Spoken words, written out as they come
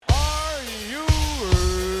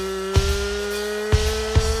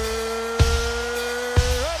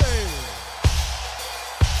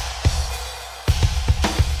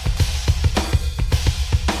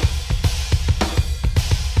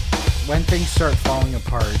things start falling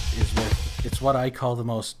apart is with, it's what I call the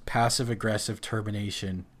most passive-aggressive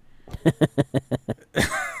termination.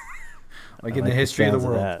 Like in the history of the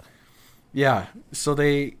world. Of yeah. So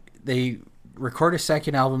they record a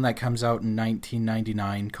second album that comes out in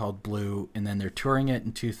 1999 called Blue, and then they're touring it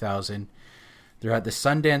in 2000. They're at the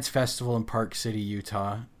Sundance Festival in Park City,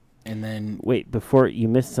 Utah, and then... Wait, before you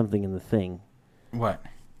missed something in the thing. What?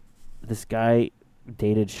 This guy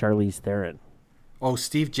dated Charlize Theron. Oh,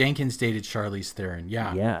 Steve Jenkins dated Charlize Theron,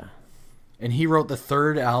 yeah. Yeah. And he wrote the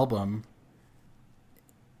third album.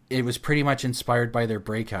 It was pretty much inspired by their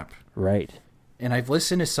breakup. Right. And I've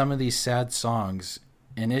listened to some of these sad songs,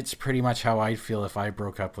 and it's pretty much how I'd feel if I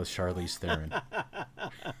broke up with Charlize Theron.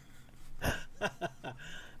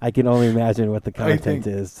 I can only imagine what the content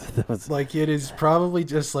is. Like, it is probably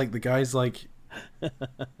just like the guy's like,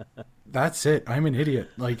 that's it. I'm an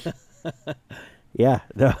idiot. Like, yeah.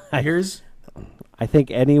 No, I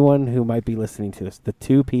think anyone who might be listening to this, the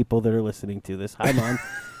two people that are listening to this, hi, Mom,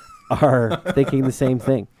 are thinking the same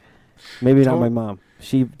thing. Maybe not my mom.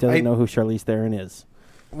 She doesn't know who Charlize Theron is.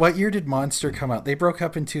 What year did Monster come out? They broke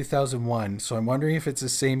up in 2001, so I'm wondering if it's the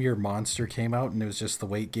same year Monster came out and it was just the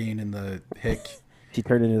weight gain and the hick. She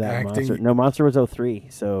turned into that acting. Monster. No, Monster was 03,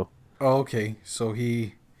 so... Oh, okay. So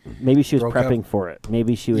he... Maybe she was prepping for it.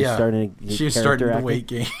 Maybe she was starting the weight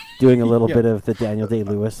gain. Doing a little bit of the Daniel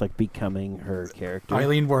Day-Lewis, like becoming her character.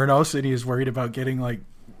 Eileen Wuornos, and he was worried about getting like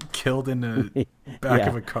killed in the back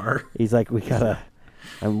of a car. He's like, I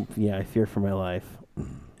fear for my life.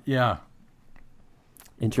 Yeah.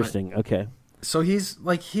 Interesting. Okay. So he's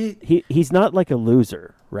like he's not like a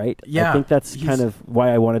loser, right? Yeah. I think that's kind of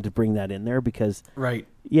why I wanted to bring that in there because right.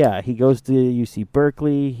 Yeah, he goes to UC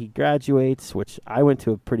Berkeley. He graduates, which I went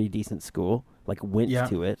to a pretty decent school. Like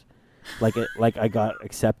to it, like I got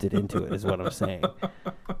accepted into it is what I'm saying.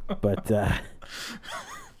 But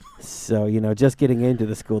so just getting into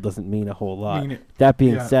the school doesn't mean a whole lot. That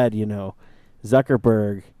being said,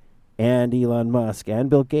 Zuckerberg and Elon Musk and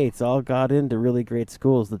Bill Gates all got into really great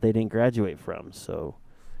schools that they didn't graduate from. So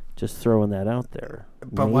just throwing that out there.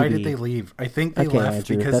 But why did they leave? I think they left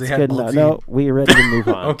Andrew, because they had good. No, we ready to move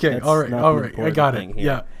on. Okay, all right. I got it. Here.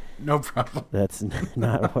 Yeah, no problem. That's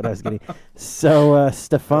not what I was getting. So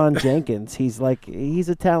Stefan Jenkins, he's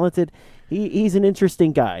a talented, he's an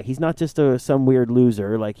interesting guy. He's not just some weird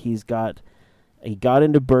loser. Like he got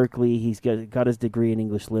into Berkeley. He's got his degree in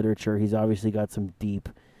English literature. He's obviously got some deep,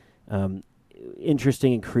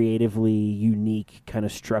 interesting and creatively unique kind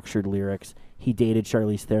of structured lyrics. He dated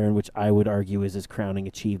Charlize Theron, which I would argue is his crowning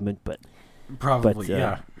achievement, but probably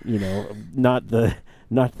not the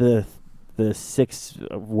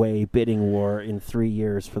 6-way bidding war in 3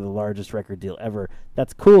 years for the largest record deal ever.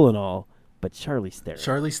 That's cool and all, but Charlize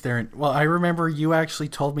Theron. Well, I remember you actually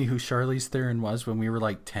told me who Charlize Theron was when we were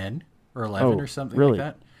like 10 or 11 or something really?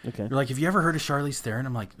 Like that. Okay. You're like, have you ever heard of Charlize Theron?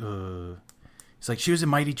 I'm like, He's like, she was in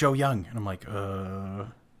Mighty Joe Young, and I'm like, the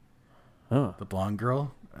blonde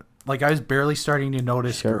girl. Like I was barely starting to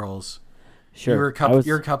notice girls. Sure.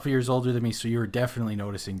 You're a couple years older than me, so you were definitely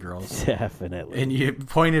noticing girls. Definitely. And you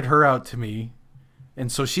pointed her out to me.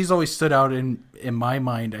 And so she's always stood out in my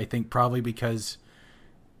mind, I think probably because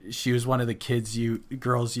she was one of the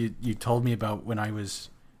girls you told me about when I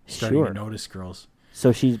was starting to notice girls.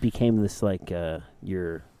 So she became this like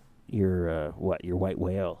your white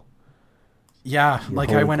whale. Yeah,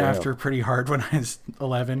 like I went after her pretty hard when I was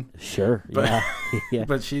 11. Sure, but, yeah.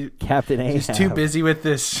 But Captain Ahab. She's too busy with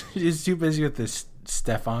this. She's too busy with this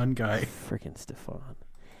Stefan guy. Freaking Stefan.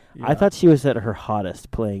 Yeah. I thought she was at her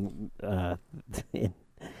hottest playing in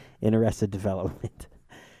Arrested Development.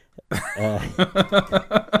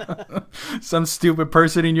 Some stupid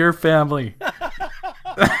person in your family.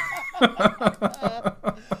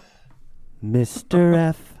 Mr.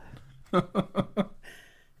 F.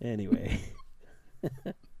 Anyway.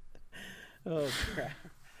 Oh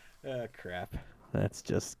crap! That's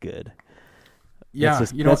just good. Yeah,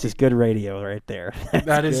 that's just good radio right there.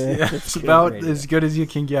 That's about radio. As good as you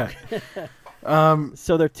can get.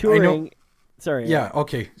 So they're touring. Sorry. Yeah.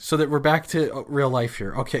 Okay. So that we're back to real life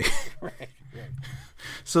here. Okay. Right.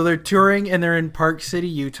 So they're touring and they're in Park City,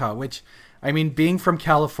 Utah. Which, I mean, being from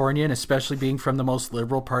California and especially being from the most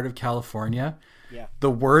liberal part of California. Yeah.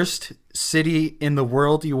 The worst city in the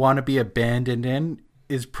world you want to be abandoned in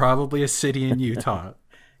is probably a city in Utah.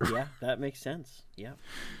 Yeah, that makes sense. Yeah.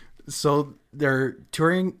 So they're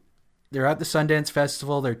touring. They're at the Sundance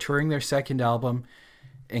Festival. They're touring their second album.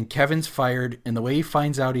 And Kevin's fired. And the way he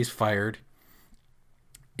finds out he's fired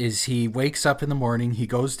is he wakes up in the morning. He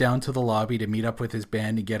goes down to the lobby to meet up with his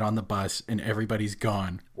band and get on the bus. And everybody's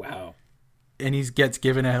gone. Wow. and he gets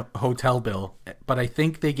given a hotel bill. But I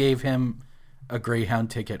think they gave him a Greyhound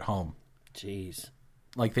ticket home. Jeez.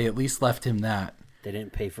 Like, they at least left him that. They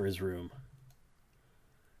didn't pay for his room.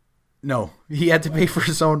 No, he had to pay for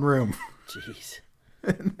his own room. Jeez.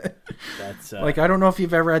 That's like, I don't know if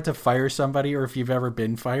you've ever had to fire somebody or if you've ever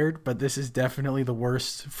been fired, but this is definitely the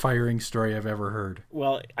worst firing story I've ever heard.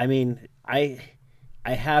 Well, I mean, I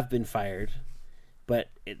have been fired, but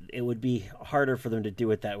it would be harder for them to do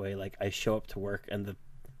it that way. Like, I show up to work and the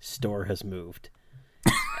store has moved.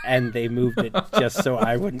 And they moved it just so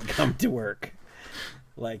I wouldn't come to work.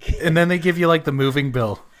 Like, and then they give you like the moving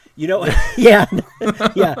bill. You know, yeah,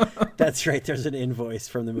 that's right. There's an invoice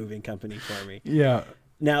from the moving company for me. Yeah.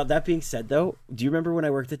 Now, that being said, though, do you remember when I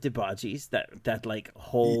worked at Debauchees, that like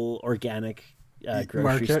whole organic grocery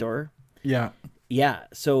Market? store? Yeah. Yeah.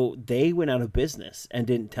 So they went out of business and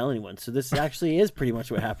didn't tell anyone. So this actually is pretty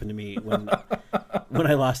much what happened to me when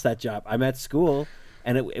I lost that job. I'm at school,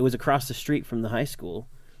 and it was across the street from the high school.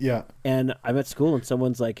 Yeah. And I'm at school, and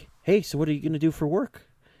someone's like, "Hey, so what are you going to do for work?"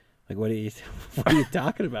 Like, what are you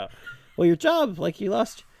talking about? Well, your job, like, you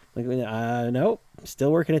lost. Like, no, I'm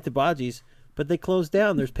still working at Debauchees, but they closed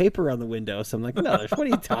down. There's paper on the window. So I'm like, no, what are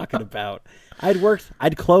you talking about?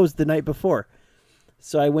 I'd closed the night before.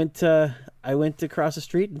 So I went across the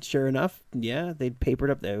street, and sure enough, yeah, they'd papered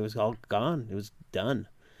up there. It was all gone. It was done.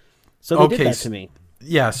 So they did that to me.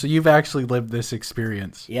 Yeah, so you've actually lived this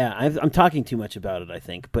experience. Yeah, I'm talking too much about it, I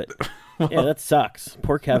think. But, yeah, that sucks.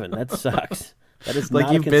 Poor Kevin. That sucks. That is like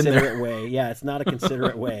not a considerate way. Yeah, it's not a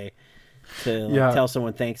considerate way to tell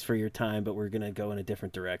someone thanks for your time, but we're going to go in a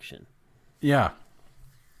different direction. Yeah.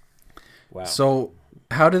 Wow. So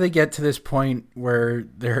how do they get to this point where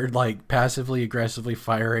they're like passively aggressively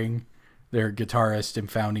firing their guitarist and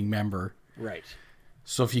founding member? Right.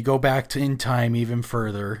 So if you go back in time even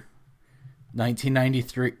further,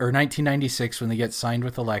 1993 or 1996 when they get signed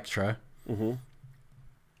with Elektra,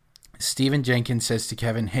 Stephen Jenkins says to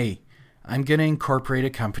Kevin, "Hey, I'm going to incorporate a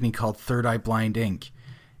company called Third Eye Blind Inc.,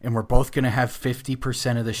 and we're both going to have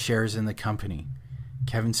 50% of the shares in the company."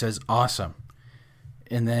 Kevin says, "Awesome."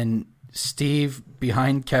 And then Steve,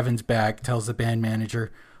 behind Kevin's back, tells the band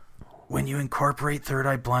manager, "When you incorporate Third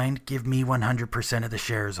Eye Blind, give me 100% of the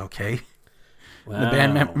shares, okay?" Wow. The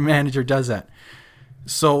band manager does that.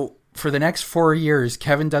 So for the next 4 years,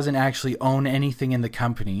 Kevin doesn't actually own anything in the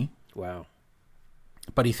company. Wow.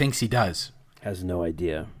 But he thinks he does. Has no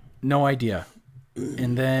idea. No idea.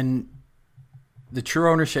 And then the true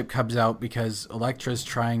ownership comes out because Elektra's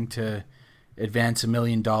trying to advance $1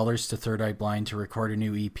 million to Third Eye Blind to record a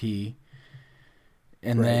new EP.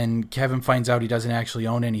 And then Kevin finds out he doesn't actually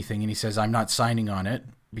own anything, and he says, "I'm not signing on it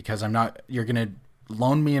because you're going to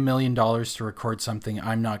loan me $1 million to record something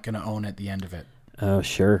I'm not going to own at the end of it." Oh,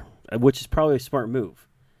 sure. Which is probably a smart move,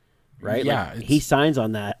 right? Yeah. Like, he signs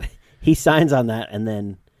on that. And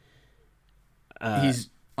then he's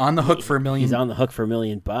on the hook for $1 million. He's on the hook for $1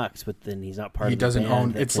 million, but then he's not part of the band. He doesn't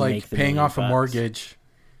own. It's like paying off a $1 million. mortgage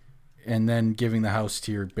and then giving the house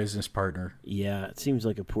to your business partner. Yeah, it seems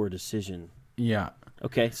like a poor decision. Yeah.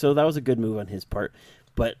 Okay, so that was a good move on his part.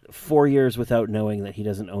 But 4 years without knowing that he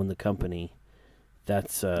doesn't own the company,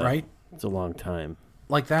 that's right. It's a long time.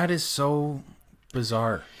 Like, that is so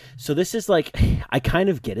bizarre. So this is like, I kind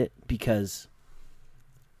of get it because,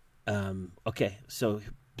 okay, so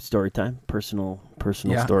story time, personal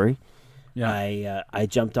story. Yeah. I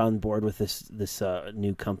jumped on board with this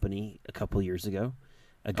new company a couple years ago.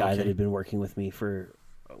 A guy that had been working with me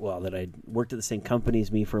that I'd worked at the same company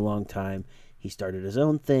as me for a long time. He started his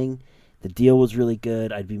own thing. The deal was really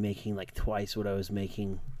good. I'd be making like twice what I was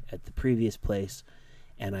making at the previous place,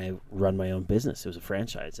 and I run my own business. It was a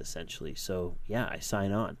franchise essentially. So yeah, I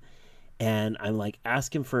sign on. And I'm like,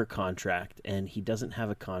 ask him for a contract, and he doesn't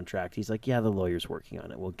have a contract. He's like, yeah, the lawyer's working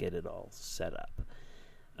on it. We'll get it all set up.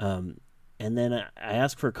 And then I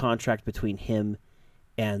ask for a contract between him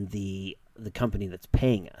and the company that's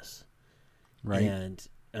paying us. Right. And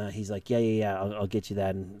he's like, yeah, I'll get you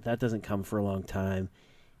that. And that doesn't come for a long time.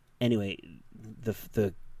 Anyway,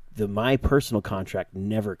 the my personal contract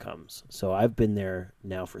never comes. So I've been there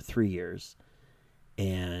now for 3 years,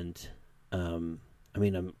 and I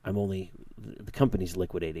mean, I'm only, the company's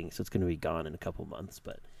liquidating, so it's going to be gone in a couple months.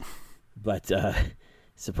 But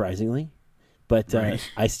surprisingly,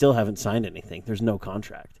 right. I still haven't signed anything. There's no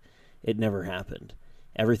contract. It never happened.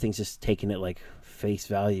 Everything's just taken at like face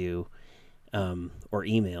value, or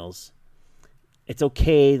emails. It's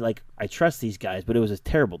okay. Like, I trust these guys, but it was a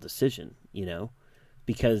terrible decision,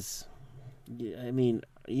 because, I mean,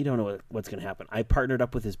 you don't know what's going to happen. I partnered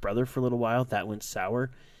up with his brother for a little while. That went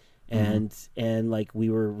sour. and like we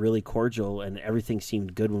were really cordial and everything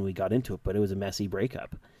seemed good when we got into it, but it was a messy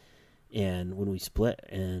breakup. And when we split,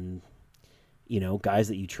 and guys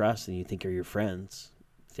that you trust and you think are your friends,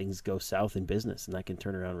 things go south in business, and that can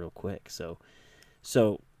turn around real quick. So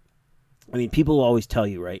I mean, people will always tell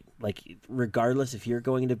you, right? Like, regardless if you're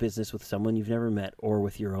going into business with someone you've never met or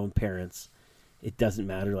with your own parents, it doesn't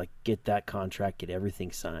matter. Like, get that contract, get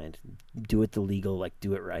everything signed, do it the legal, like,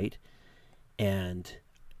 do it right. And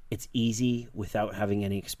it's easy without having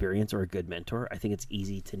any experience or a good mentor. I think it's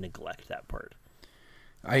easy to neglect that part.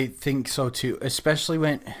 I think so too, especially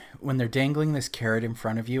when they're dangling this carrot in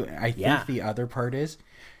front of you. I think the other part is,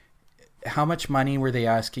 how much money were they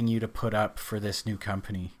asking you to put up for this new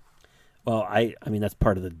company? Well, I mean, that's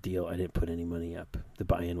part of the deal. I didn't put any money up. The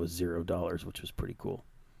buy-in was $0, which was pretty cool.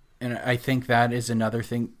 And I think that is another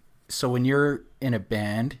thing. So when you're in a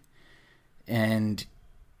band and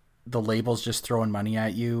the label's just throwing money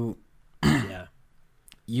at you,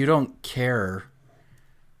 you don't care.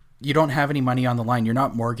 You don't have any money on the line. You're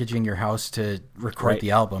not mortgaging your house to record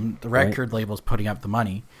the album. The record label's putting up the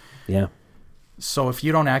money. Yeah. So if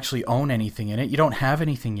you don't actually own anything in it, you don't have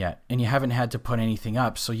anything yet, and you haven't had to put anything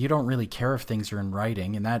up. So you don't really care if things are in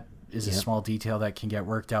writing, and that is a small detail that can get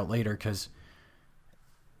worked out later, because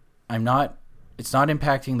it's not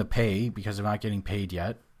impacting the pay because I'm not getting paid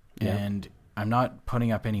yet, and I'm not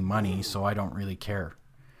putting up any money, so I don't really care,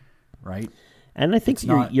 right? And I think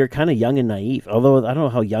you're kind of young and naive, although I don't know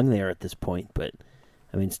how young they are at this point, but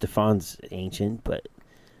I mean, Stefan's ancient, but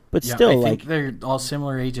still, I think they're all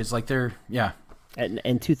similar ages. Like they're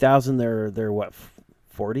in 2000, they're what,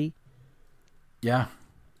 40? Yeah.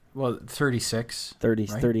 Well, 36. 30,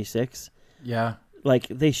 right? 36. Yeah. Like,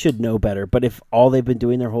 they should know better. But if all they've been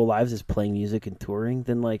doing their whole lives is playing music and touring,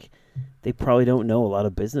 then, like, they probably don't know a lot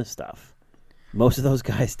of business stuff. Most of those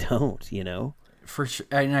guys don't, For sure.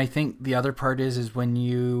 And I think the other part is when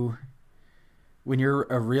you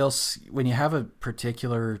have a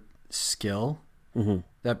particular skill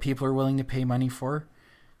that people are willing to pay money for,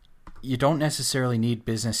 you don't necessarily need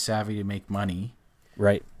business savvy to make money.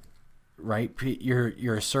 Right.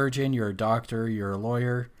 You're a surgeon, you're a doctor, you're a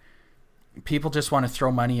lawyer. People just want to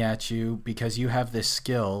throw money at you because you have this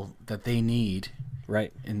skill that they need.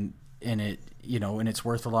 Right. And it, and it's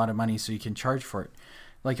worth a lot of money, so you can charge for it.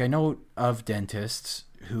 Like, I know of dentists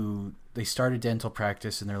who, they started dental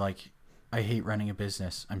practice and they're like, I hate running a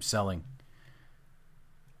business, I'm selling.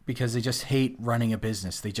 Because they just hate running a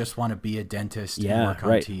business. They just want to be a dentist and work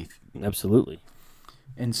on teeth. Absolutely.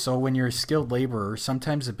 And so when you're a skilled laborer,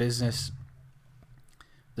 sometimes the business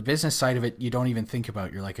side of it, you don't even think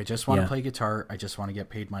about. You're like, I just want to play guitar. I just want to get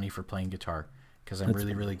paid money for playing guitar because I'm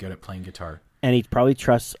really, really good at playing guitar. And he probably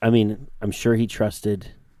trusts, I'm sure he trusted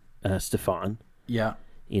Stefan. Yeah.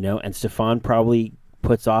 And Stefan probably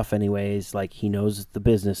puts off anyways, like, he knows the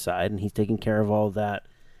business side and he's taking care of all of that.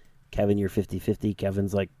 Kevin, you're 50-50.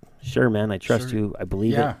 Kevin's like, sure, man, I trust you. I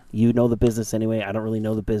believe it. You know the business anyway. I don't really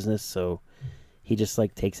know the business, so he just,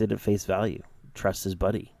 like, takes it at face value. Trusts his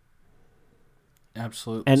buddy.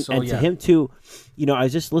 Absolutely. And to him, too, I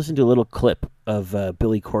just listened to a little clip of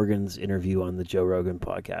Billy Corgan's interview on the Joe Rogan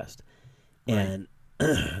podcast. Right.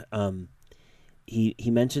 And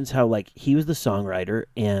he mentions how, like, he was the songwriter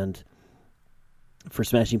and for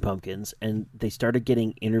Smashing Pumpkins, and they started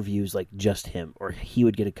getting interviews like just him, or he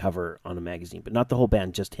would get a cover on a magazine, but not the whole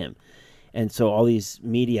band, just him. And so all these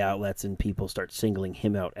media outlets and people start singling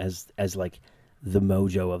him out as like the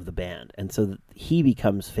mojo of the band. And so he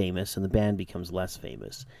becomes famous and the band becomes less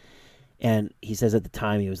famous. And he says at the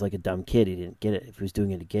time he was like a dumb kid. He didn't get it. If he was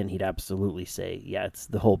doing it again, he'd absolutely say, yeah, it's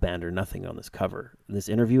the whole band or nothing on this cover. In this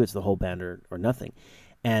interview, it's the whole band or nothing.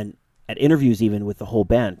 And at interviews, even with the whole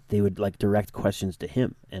band, they would like direct questions to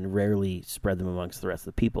him and rarely spread them amongst the rest of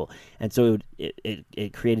the people. And so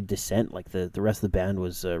it created dissent. Like the rest of the band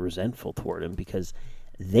was resentful toward him because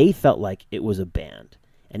they felt like it was a band.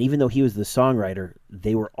 And even though he was the songwriter,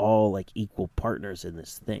 they were all like equal partners in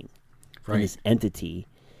this thing, in this entity.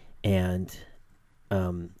 And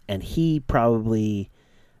he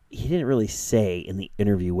didn't really say in the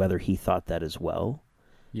interview whether he thought that as well.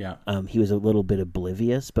 Yeah. He was a little bit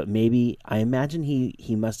oblivious, but maybe I imagine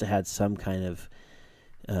he must have had some kind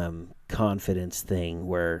of confidence thing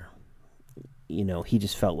where, he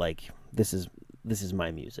just felt like this is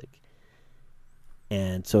my music.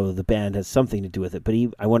 And so the band has something to do with it. But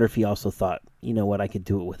I wonder if he also thought, you know what, I could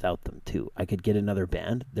do it without them too. I could get another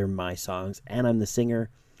band. They're my songs, and I'm the singer.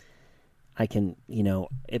 I can,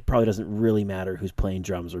 it probably doesn't really matter who's playing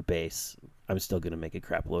drums or bass. I'm still going to make a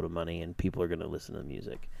crap load of money, and people are going to listen to the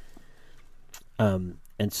music. And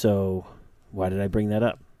so, why did I bring that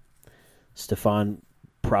up? Stefan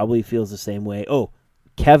probably feels the same way. Oh,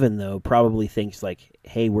 Kevin, though, probably thinks like,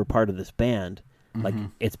 hey, we're part of this band. Mm-hmm. Like,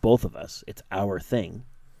 it's both of us. It's our thing.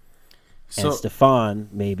 So, and Stefan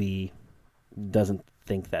maybe doesn't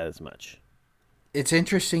think that as much. It's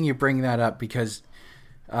interesting you bring that up because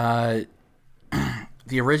the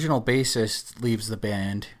original bassist leaves the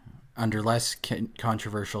band under less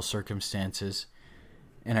controversial circumstances.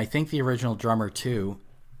 And I think the original drummer, too.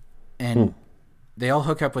 And they all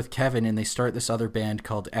hook up with Kevin, and they start this other band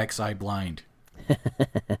called XI Blind.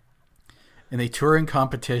 And they tour in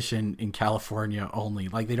competition in California only.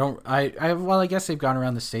 Like, they don't... I guess they've gone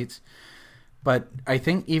around the States. But I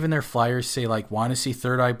think even their flyers say, like, want to see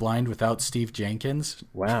Third Eye Blind without Steve Jenkins.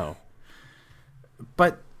 Wow.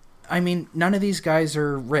 But, I mean, none of these guys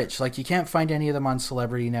are rich. Like, you can't find any of them on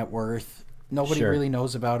Celebrity Net Worth. Nobody really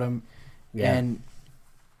knows about them. Yeah. And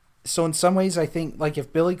so in some ways, I think, like,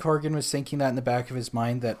 if Billy Corgan was thinking that in the back of his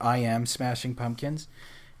mind, that I am Smashing Pumpkins,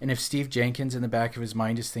 and if Steve Jenkins in the back of his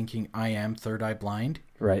mind is thinking I am Third Eye Blind,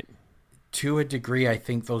 right? To a degree, I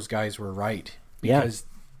think those guys were right. Because,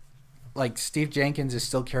 like, Steve Jenkins is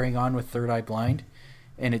still carrying on with Third Eye Blind,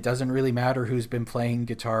 and it doesn't really matter who's been playing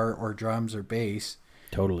guitar or drums or bass.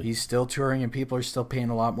 Totally. He's still touring, and people are still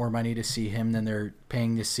paying a lot more money to see him than they're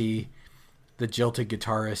paying to see the jilted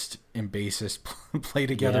guitarist and bassist play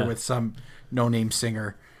together with some no-name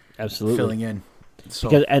singer. Absolutely. Filling in. So,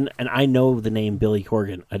 because, and I know the name Billy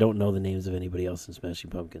Corgan. I don't know the names of anybody else in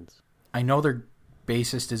Smashing Pumpkins. I know their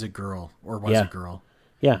bassist is a girl, or was a girl.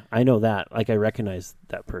 Yeah, I know that. Like, I recognize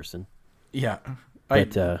that person. Yeah.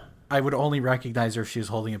 But I would only recognize her if she was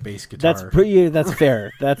holding a bass guitar. That's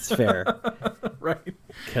fair. That's fair. Right.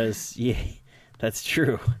 Because, that's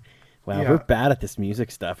true. Wow, we're bad at this music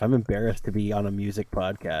stuff. I'm embarrassed to be on a music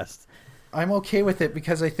podcast. I'm okay with it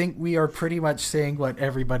because I think we are pretty much saying what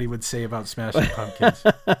everybody would say about Smashing Pumpkins.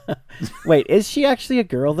 Wait, is she actually a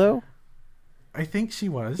girl, though? I think she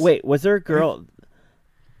was. Wait, was there a girl?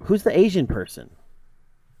 Who's the Asian person?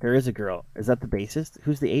 There is a girl. Is that the bassist?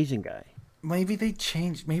 Who's the Asian guy? Maybe they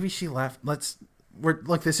changed. Maybe she left.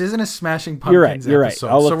 Look, this isn't a Smashing Pumpkins you're episode.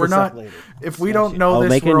 Right. So we're not. If we don't know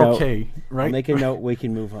this, we're okay, right? I'll make a note. We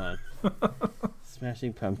can move on.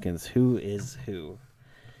 Smashing Pumpkins. Who is who?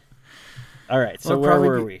 All right. So where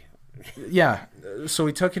were we? Yeah. So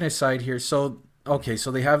we took an aside here. So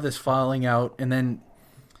they have this filing out, and then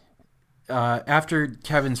after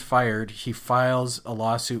Kevin's fired, he files a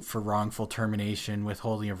lawsuit for wrongful termination,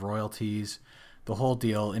 withholding of royalties, the whole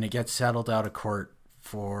deal, and it gets settled out of court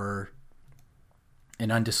for an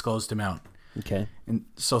undisclosed amount. Okay. And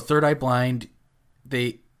so Third Eye Blind,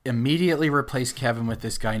 they immediately replaced Kevin with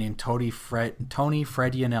this guy named Tony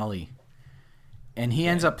Fredianelli. And he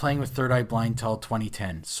ends up playing with Third Eye Blind till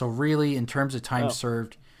 2010. So really, in terms of time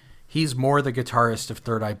served, he's more the guitarist of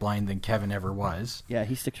Third Eye Blind than Kevin ever was. Yeah,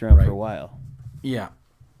 he sticks around for a while. Yeah.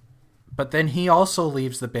 But then he also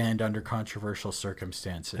leaves the band under controversial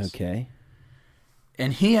circumstances. Okay.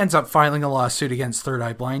 And he ends up filing a lawsuit against Third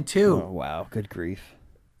Eye Blind, too. Oh, wow. Good grief.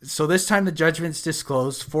 So this time the judgment's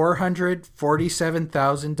disclosed,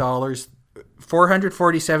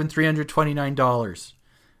 $447,329,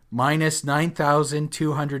 minus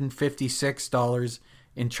 $9,256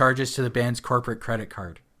 in charges to the band's corporate credit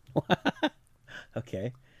card.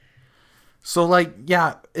 Okay. So,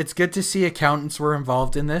 it's good to see accountants were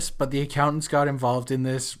involved in this, but the accountants got involved in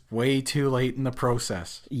this way too late in the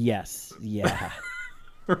process. Yes. Yeah.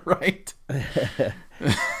 Right?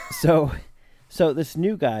 So this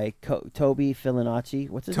new guy, Toby Filinacci,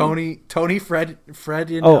 what's his name? Tony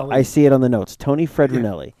Fredinelli. Oh, I see it on the notes. Tony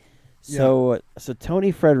Fredinelli. Yeah. So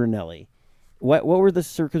Tony Fredinelli, what were the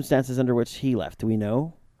circumstances under which he left? Do we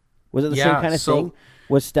know? Was it the same kind of thing?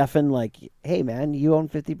 Was Stefan like, hey man, you own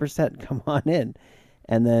 50%, come on in,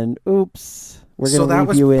 and then oops, we're gonna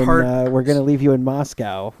leave you in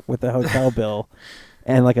Moscow with a hotel bill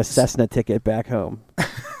and like a Cessna ticket back home.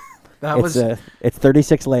 It's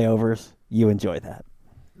 36 layovers. You enjoy that.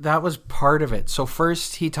 That was part of it. So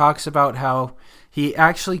first he talks about how he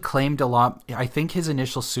actually claimed a lot. I think his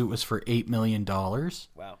initial suit was for $8 million.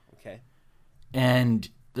 Wow. Okay. And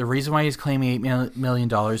the reason why he's claiming $8 million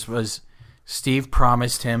was Steve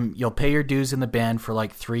promised him, you'll pay your dues in the band for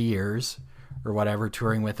like 3 years or whatever,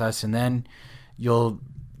 touring with us, and then you'll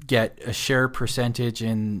get a share percentage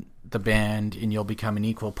in the band and you'll become an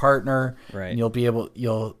equal partner. Right. And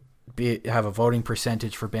you'll have a voting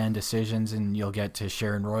percentage for band decisions and you'll get to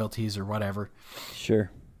share in royalties or whatever. Sure.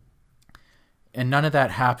 And none of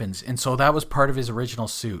that happens. And so that was part of his original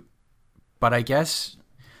suit. But I guess,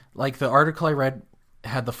 like, the article I read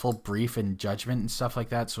had the full brief and judgment and stuff like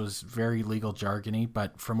that, so it was very legal jargony.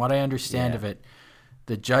 But from what I understand of it,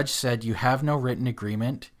 The judge said you have no written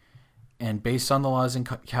agreement, and based on the laws in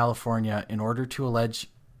California, in order to allege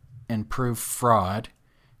and prove fraud,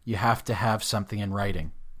 you have to have something in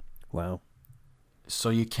writing. Wow. So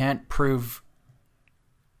you can't prove,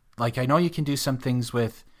 like, I know you can do some things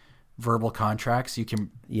with verbal contracts. You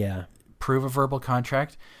can prove a verbal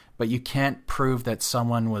contract, but you can't prove that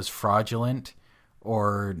someone was fraudulent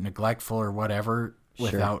or neglectful or whatever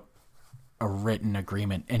without a written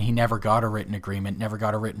agreement. And he never got a written agreement, never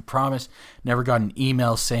got a written promise, never got an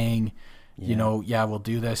email saying, we'll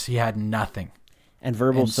do this. He had nothing. And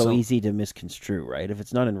verbal's so easy to misconstrue, right? If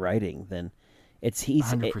it's not in writing, then it's he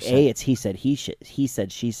said, he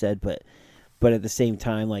said, she said, but at the same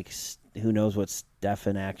time, like, who knows what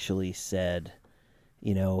Stefan actually said?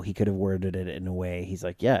 He could have worded it in a way. He's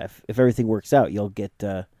like, if everything works out, you'll get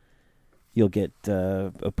a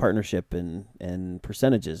partnership and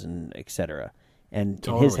percentages and etc. And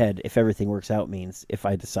in his head, if everything works out means if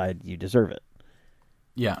I decide you deserve it.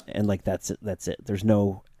 Yeah. And like that's it. There's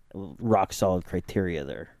no rock solid criteria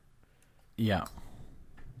there. Yeah.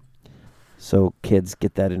 So kids,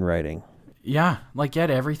 get that in writing. Yeah, like get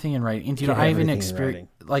everything in writing. And I even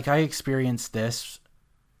experienced this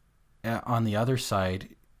on the other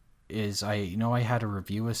side. Is I had a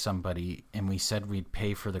review with somebody, and we said we'd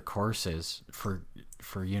pay for the courses for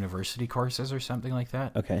university courses or something like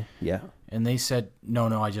that. Okay, yeah. And they said, no,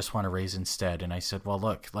 I just want to raise instead. And I said, well,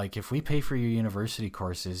 look, like if we pay for your university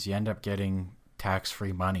courses, you end up getting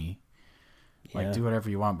tax-free money. Like do whatever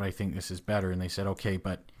you want, but I think this is better. And they said, okay,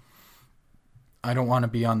 but I don't want to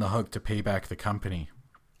be on the hook to pay back the company.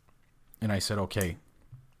 And I said, okay.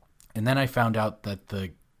 And then I found out that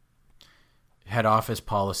the head office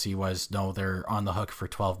policy was, no, they're on the hook for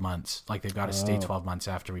 12 months. Like they've got to stay 12 months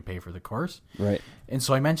after we pay for the course. Right. And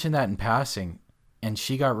so I mentioned that in passing, and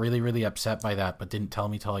she got really, really upset by that, but didn't tell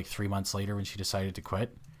me till like 3 months later when she decided to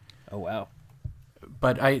quit. Oh, wow.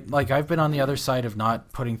 But I've been on the other side of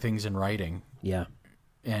not putting things in writing. Yeah.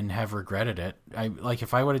 And have regretted it.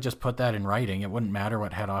 If I would have just put that in writing, it wouldn't matter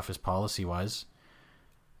what head office policy was.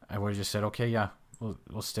 I would have just said, okay,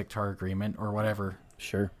 we'll stick to our agreement or whatever.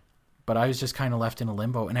 Sure. But I was just kind of left in a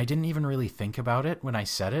limbo, and I didn't even really think about it when I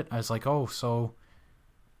said it. I was like, oh, so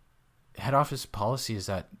head office policy is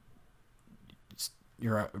that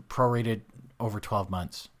you're prorated over 12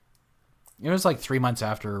 months. It was like 3 months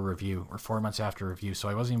after a review or 4 months after a review, so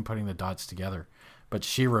I wasn't even putting the dots together. But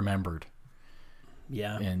she remembered.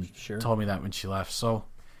 Yeah, and sure. Told me that when she left. So,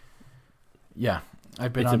 yeah,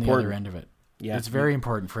 I've been on the other end of it. Yeah, it's very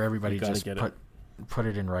important for everybody to just put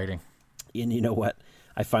it in writing. And you know what?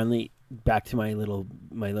 I finally, back to my little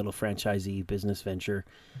franchisee business venture,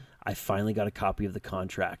 I finally got a copy of the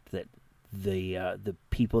contract that the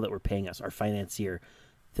people that were paying us, our financier,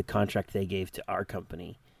 the contract they gave to our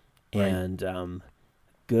company. Right. And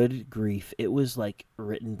good grief, it was like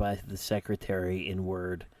written by the secretary in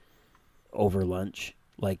Word over lunch.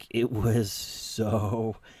 Like it was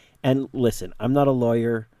so. And listen, I'm not a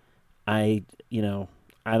lawyer.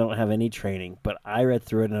 I don't have any training, but I read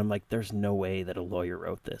through it and I'm like, there's no way that a lawyer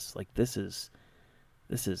wrote this. Like this is,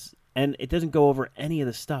 and it doesn't go over any of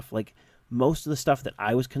the stuff. Like most of the stuff that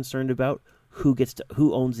I was concerned about, who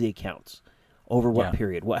owns the accounts, over what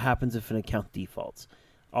period, what happens if an account defaults,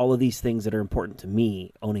 all of these things that are important to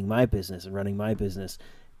me, owning my business and running my business,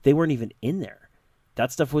 they weren't even in there.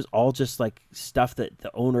 That stuff was all just like stuff that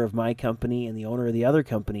the owner of my company and the owner of the other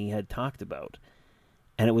company had talked about.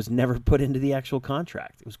 And it was never put into the actual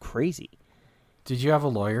contract. It was crazy. Did you have a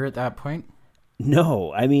lawyer at that point?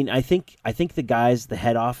 No. I mean, I think the guys, the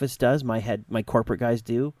head office does, my corporate guys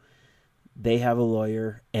do. They have a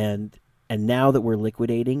lawyer. And now that we're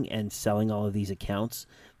liquidating and selling all of these accounts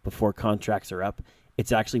before contracts are up,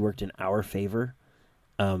 it's actually worked in our favor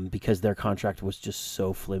because their contract was just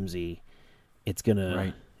so flimsy. It's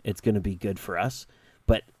gonna be good for us.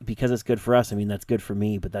 But because it's good for us, I mean, that's good for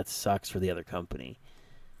me, but that sucks for the other company.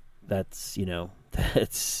 That's,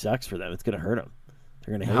 that sucks for them. It's going to hurt them.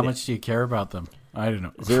 They're going to hate it. How much do you care about them? I don't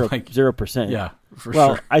know. 0%. Yeah, for sure.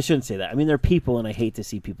 Well, I shouldn't say that. I mean, they're people, and I hate to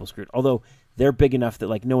see people screwed. Although they're big enough that,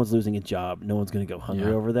 like, no one's losing a job. No one's going to go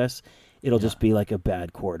hungry over this. It'll just be like a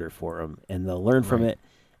bad quarter for them, and they'll learn from it,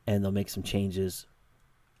 and they'll make some changes,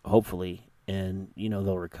 hopefully, and,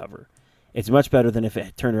 they'll recover. It's much better than if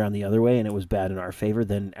it turned around the other way and it was bad in our favor.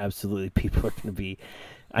 Then absolutely people are going to be,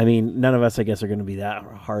 I mean, none of us, I guess, are going to be that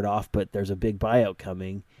hard off, but there's a big buyout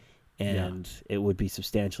coming and it would be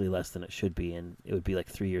substantially less than it should be. And it would be like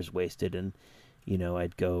 3 years wasted. And,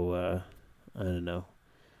 I'd go, I don't know,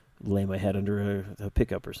 lay my head under a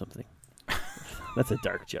pickup or something. That's a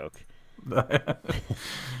dark joke.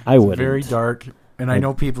 I wouldn't. Very dark. And I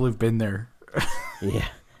know people who've been there.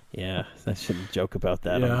 Yeah. I shouldn't joke about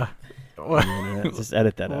that. Yeah. Just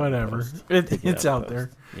edit that out. Whatever. It's out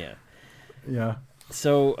there. Yeah. Yeah.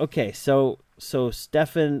 So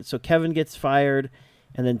Kevin gets fired,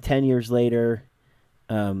 and then 10 years later,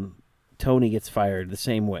 Tony gets fired the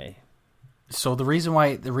same way. So the reason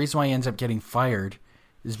why he ends up getting fired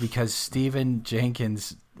is because Stephen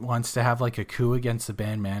Jenkins wants to have like a coup against the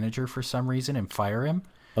band manager for some reason and fire him.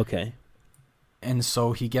 Okay. And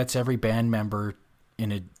so he gets every band member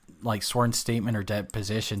in a like sworn statement or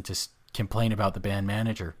deposition to complain about the band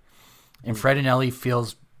manager. And Fred and Ellie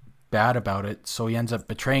feels bad about it, so he ends up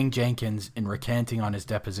betraying Jenkins and recanting on his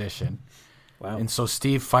deposition. Wow. And so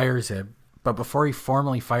Steve fires him, but before he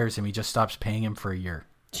formally fires him, he just stops paying him for a year.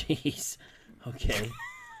 Jeez. Okay.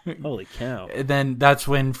 Holy cow. And then that's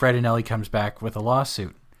when Fred and Ellie comes back with a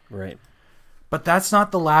lawsuit. Right. But that's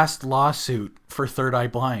not the last lawsuit for Third Eye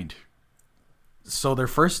Blind. So their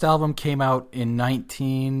first album came out in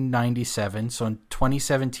 1997. So in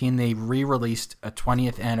 2017, they re-released a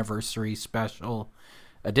 20th anniversary special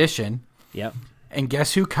edition. Yep. And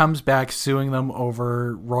guess who comes back suing them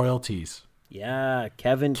over royalties? Yeah,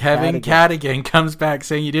 Kevin Cadigan comes back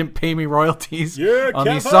saying you didn't pay me royalties on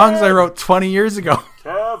Kevin! these songs I wrote 20 years ago.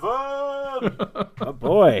 Kevin! Oh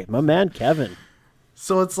boy, my man Kevin.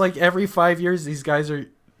 So it's like every 5 years, these guys are...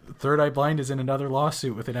 Third Eye Blind is in another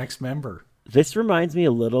lawsuit with an ex-member. This reminds me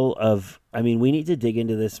a little of... I mean, we need to dig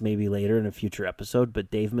into this maybe later in a future episode,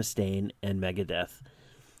 but Dave Mustaine and Megadeth.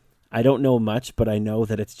 I don't know much, but I know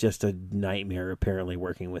that it's just a nightmare apparently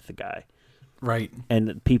working with the guy. Right.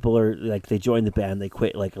 And people are like, they join the band, they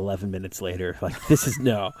quit like 11 minutes later. Like, this is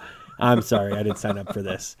no, I'm sorry, I didn't sign up for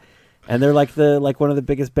this. And they're like one of the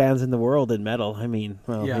biggest bands in the world in metal. I mean,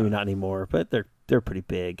 well, maybe not anymore, but they're pretty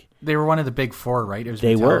big. They were one of the big four, right? It was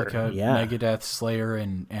Metallica, Megadeth, Slayer,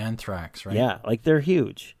 and Anthrax, right? Yeah, like they're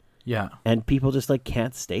huge. Yeah. And people just like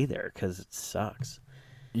can't stay there because it sucks.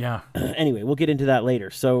 Yeah. Anyway, we'll get into that later.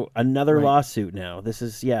 So another lawsuit now. This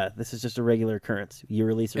is just a regular occurrence. You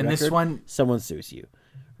release a record, this one, someone sues you.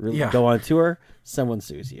 Go on tour, someone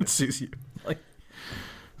sues you.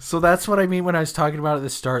 So that's what I mean when I was talking about at the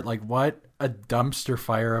start. Like, what a dumpster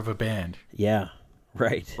fire of a band. Yeah,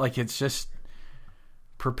 right. Like, it's just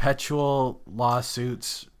perpetual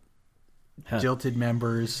lawsuits, jilted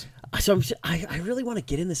members. So I really want to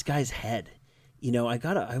get in this guy's head. You know, I'm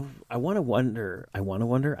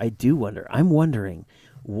wondering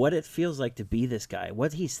what it feels like to be this guy,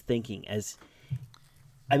 what he's thinking a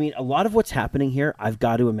lot of what's happening here, I've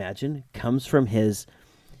got to imagine, comes from his,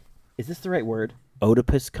 is this the right word?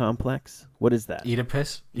 Oedipus complex? What is that?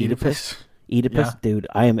 Oedipus? Yeah. Dude,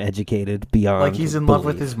 I am educated beyond like he's in love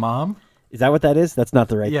with his mom? Is that what that is? That's not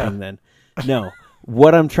the right thing then. No,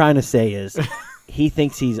 what I'm trying to say is he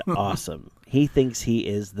thinks he's awesome. He thinks he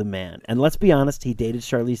is the man. And let's be honest, he dated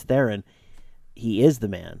Charlize Theron. He is the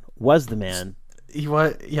man. Was the man. He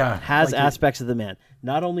was, yeah. Has like aspects of the man.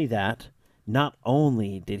 Not only that, not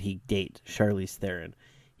only did he date Charlize Theron,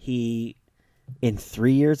 he, in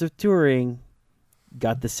 3 years of touring,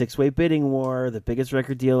 got the 6-way bidding war, the biggest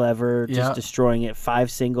record deal ever, just destroying it.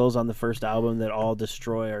 5 singles on the first album that all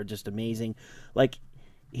destroy are just amazing. Like,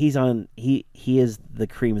 he is the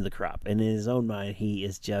cream of the crop, and in his own mind he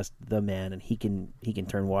is just the man, and he can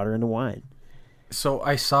turn water into wine. So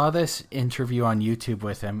I saw this interview on YouTube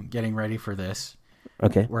with him getting ready for this,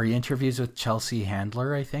 where he interviews with Chelsea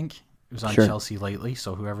Handler. I think it was on Chelsea Lately,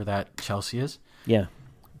 so whoever that Chelsea is. Yeah,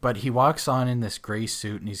 but he walks on in this gray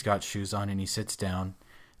suit and he's got shoes on and he sits down,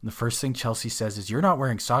 and the first thing Chelsea says is, "You're not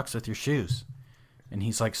wearing socks with your shoes." And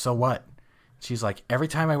he's like, "So what?" She's like, "Every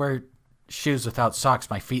time I wear shoes without socks,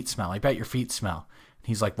 my feet smell. I bet your feet smell." And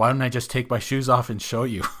he's like, "Why don't I just take my shoes off and show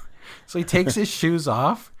you?" So he takes his shoes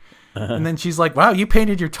off, and then she's like, "Wow, you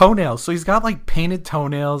painted your toenails." So he's got like painted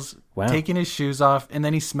toenails, taking his shoes off, and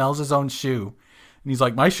then he smells his own shoe. And he's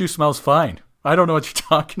like, "My shoe smells fine. I don't know what you're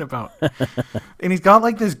talking about." And he's got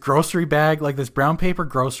like this grocery bag, like this brown paper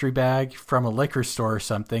grocery bag from a liquor store or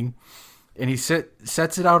something. And he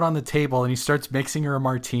sets it out on the table and he starts mixing her a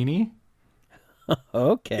martini.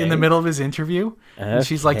 Okay. In the middle of his interview. And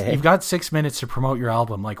she's like, "You've got 6 minutes to promote your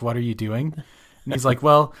album. Like, what are you doing?" And he's like,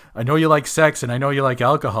 "Well, I know you like sex and I know you like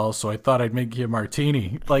alcohol, so I thought I'd make you a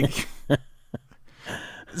martini." Like,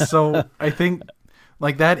 so I think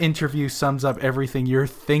like that interview sums up everything you're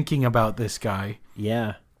thinking about this guy.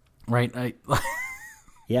 Yeah. Right.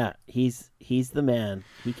 Yeah. He's the man.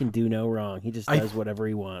 He can do no wrong. He just does whatever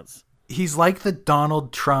he wants. He's like the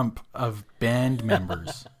Donald Trump of band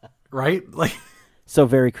members, right? Like, so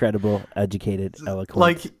very credible, educated, eloquent.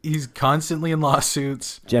 Like, he's constantly in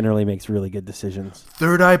lawsuits. Generally makes really good decisions.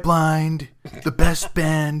 Third Eye Blind, the best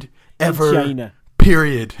band ever. China.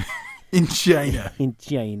 period, in China. In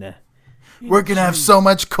China. We're going to have so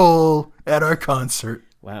much coal at our concert.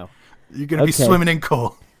 Wow. You're going to be swimming in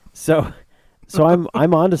coal. So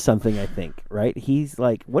I'm onto something, I think, right? He's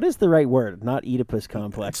like, what is the right word? Not Oedipus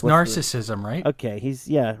complex. It's narcissism, right? Okay, he is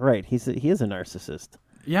a narcissist.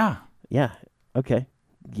 Yeah. Yeah. Okay.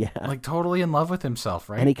 Yeah. Like totally in love with himself,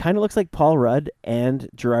 right? And he kind of looks like Paul Rudd and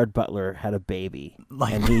Gerard Butler had a baby.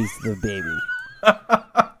 And he's the baby.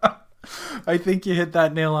 I think you hit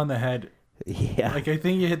that nail on the head. Yeah. Like, I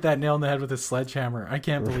think you hit that nail on the head with a sledgehammer. I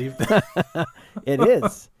can't believe that. It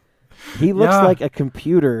is. He looks like a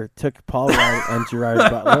computer took Paul Rudd and Gerard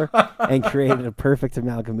Butler and created a perfect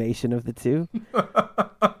amalgamation of the two.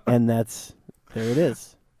 And there it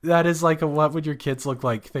is. That is like a what would your kids look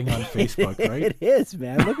like thing on Facebook, right? It is,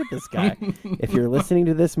 man. Look at this guy. If you're listening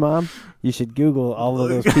to this, Mom, you should Google all of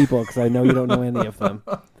those people because I know you don't know any of them.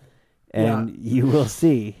 And you will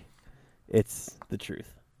see it's the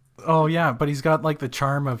truth. Oh, yeah, but he's got like the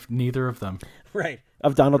charm of neither of them. Right.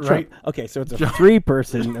 Of Donald Trump. Right. Okay, so it's a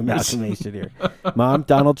 3-person amalgamation here. Mom,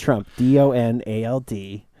 Donald Trump, Donald.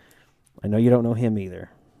 I know you don't know him either.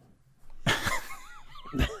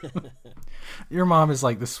 Your mom is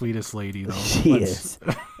like the sweetest lady, though. She is.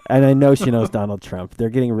 And I know she knows Donald Trump. They're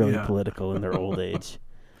getting really political in their old age.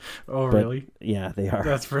 Oh, really? Yeah, they are.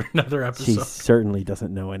 That's for another episode. She certainly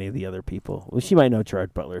doesn't know any of the other people. Well, she might know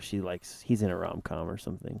Gerard Butler. He's in a rom-com or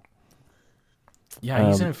something. Yeah,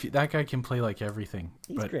 he's in that guy can play like everything.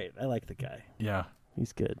 He's great. I like the guy. Yeah.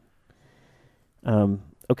 He's good.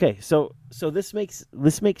 Okay, so this makes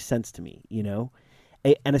sense to me, you know?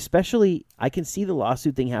 And especially, I can see the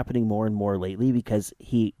lawsuit thing happening more and more lately because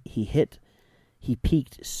he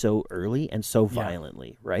peaked so early and so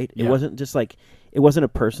violently, right? Yeah. It wasn't just like, it wasn't a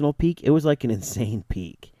personal peak. It was like an insane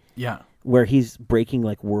peak. Yeah. Where he's breaking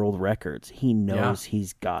like world records. He knows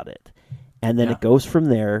he's got it. And then it goes from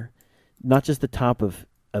there, not just the top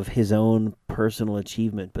of his own personal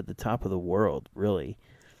achievement, but the top of the world, really.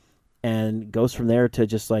 And goes from there to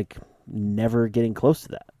just like never getting close to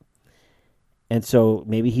that. And so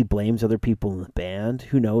maybe he blames other people in the band.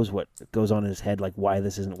 Who knows what goes on in his head, like why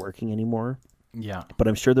this isn't working anymore. Yeah. But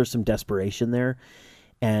I'm sure there's some desperation there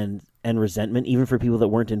and resentment, even for people that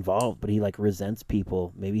weren't involved. But he like resents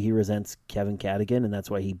people. Maybe he resents Kevin Cadigan, and that's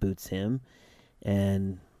why he boots him.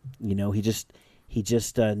 And, you know, he just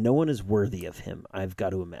no one is worthy of him, I've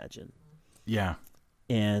got to imagine. Yeah.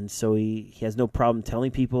 And so he has no problem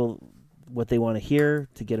telling people what they want to hear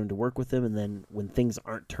to get him to work with him. And then when things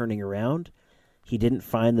aren't turning around, he didn't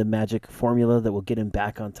find the magic formula that will get him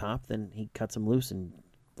back on top, then he cuts him loose and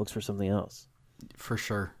looks for something else. For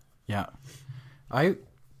sure. Yeah. I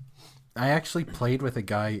actually played with a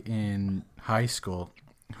guy in high school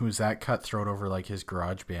who was that cutthroat over like his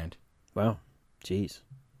garage band. Wow. Jeez.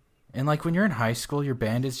 And like when you're in high school, your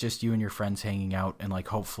band is just you and your friends hanging out, and like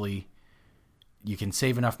hopefully you can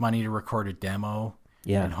save enough money to record a demo.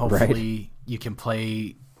 Yeah. And hopefully you can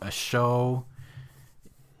play a show.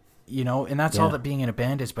 You know, and that's all that being in a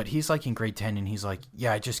band is. But he's like in grade 10 and he's like,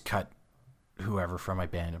 yeah, I just cut whoever from my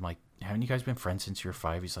band. I'm like, haven't you guys been friends since you were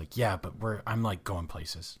 5? He's like, yeah, but I'm like going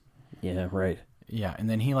places. Yeah, right. Yeah, and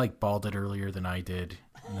then he like balled it earlier than I did.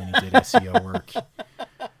 And then he did SEO work.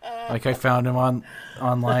 Like I found him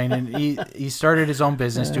online, and he started his own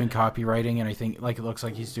business doing copywriting, and I think like it looks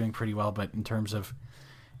like he's doing pretty well. But in terms of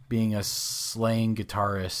being a slaying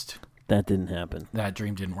guitarist, that didn't happen. That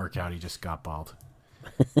dream didn't work out. He just got balled.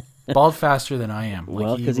 Balled faster than I am.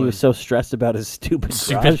 Well, because he was so stressed about his stupid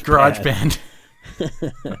garage band.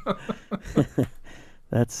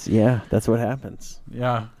 That's what happens.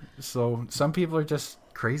 Yeah. So some people are just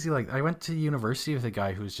crazy. Like I went to university with a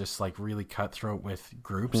guy who's just like really cutthroat with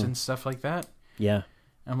groups and stuff like that. Yeah.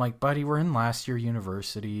 I'm like, buddy, we're in last year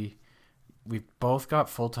university. We've both got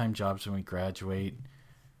full-time jobs when we graduate.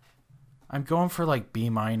 I'm going for like B-.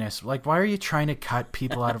 Like, why are you trying to cut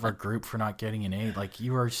people out of our group for not getting an A? Like,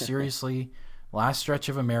 you are seriously last stretch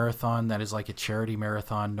of a marathon that is like a charity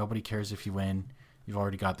marathon. Nobody cares if you win. You've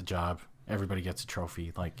already got the job. Everybody gets a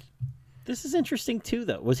trophy. Like, this is interesting too,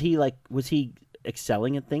 though. Was he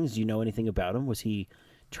excelling at things? Do you know anything about him? Was he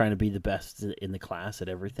trying to be the best in the class at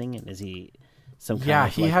everything? And is he some kind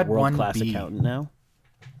of he had world-class 1B. accountant now?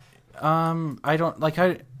 I don't like.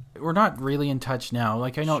 We're not really in touch now.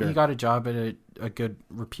 Like I know he got a job at a good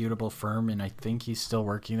reputable firm, and I think he's still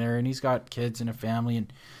working there, and he's got kids and a family,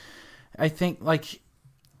 and I think like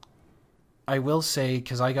I will say,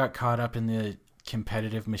 because I got caught up in the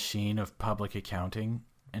competitive machine of public accounting,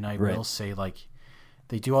 and I will say like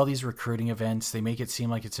they do all these recruiting events, they make it seem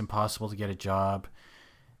like it's impossible to get a job.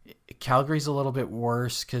 Calgary's a little bit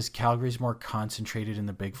worse because Calgary's more concentrated in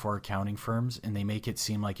the big four accounting firms, and they make it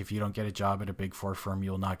seem like if you don't get a job at a big four firm,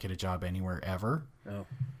 you'll not get a job anywhere ever. Oh.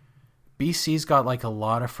 BC's got like a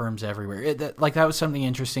lot of firms everywhere. That was something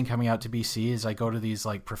interesting coming out to BC is I go to these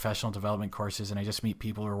like professional development courses and I just meet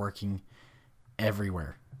people who are working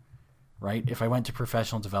everywhere, right? If I went to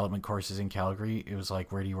professional development courses in Calgary, it was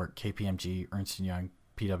like, where do you work? KPMG, Ernst & Young,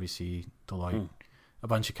 PwC, Deloitte, a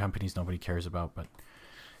bunch of companies nobody cares about, but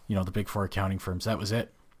the big four accounting firms, that was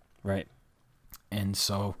it. Right. And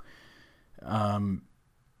so,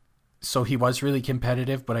 so he was really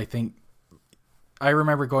competitive, but I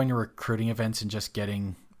remember going to recruiting events and just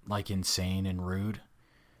getting like insane and rude.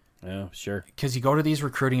 Oh, sure. Because you go to these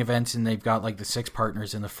recruiting events and they've got like the 6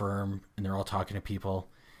 partners in the firm and they're all talking to people.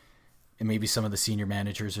 And maybe some of the senior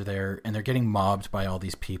managers are there and they're getting mobbed by all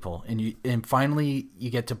these people. And finally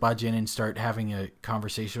you get to budge in and start having a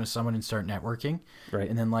conversation with someone and start networking. Right.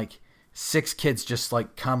 And then like 6 kids just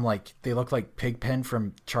like come, like they look like Pigpen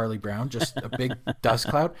from Charlie Brown, just a big dust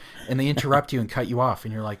cloud. And they interrupt you and cut you off.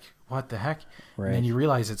 And you're like, what the heck? Right. And then you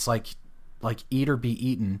realize it's like eat or be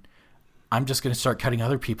eaten. I'm just going to start cutting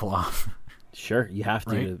other people off. Sure. You have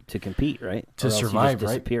to, right? to compete, right? To survive, right?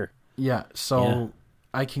 Disappear. Yeah. So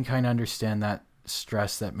I can kind of understand that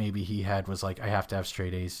stress that maybe he had was like, I have to have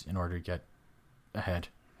straight A's in order to get ahead.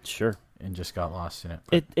 Sure. And just got lost in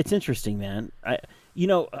it. It's interesting, man.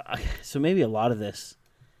 So maybe a lot of this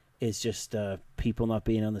is just people not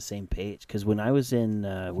being on the same page. Because when I was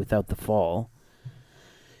in Without the Fall,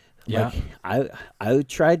 I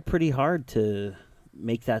tried pretty hard to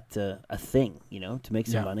make that a thing, to make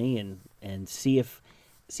some money and see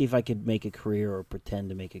if I could make a career or pretend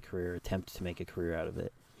to make a career, attempt to make a career out of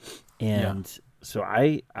it. And so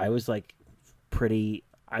I was like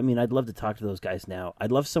I'd love to talk to those guys now.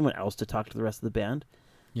 I'd love someone else to talk to the rest of the band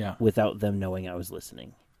without them knowing I was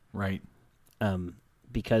listening. Right.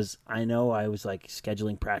 Because I know I was like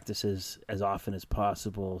scheduling practices as often as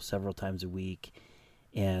possible, several times a week.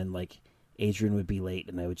 And like Adrian would be late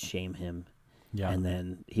and I would shame him. Yeah. And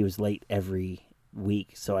then he was late every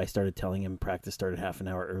week. So I started telling him practice started half an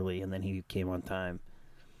hour early and then he came on time.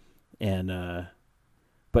 And,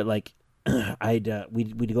 but like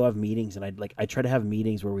we'd go have meetings and I'd try to have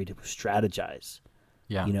meetings where we'd strategize.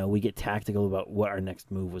 Yeah. We get tactical about what our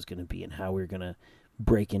next move was going to be and how we were going to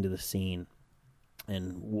break into the scene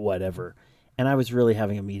and whatever. And I was really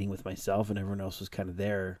having a meeting with myself and everyone else was kind of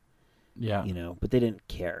there. Yeah. But they didn't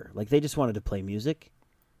care. Like they just wanted to play music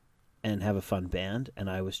and have a fun band. And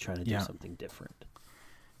I was trying to do something different.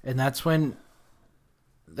 And that's when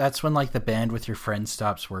like the band with your friends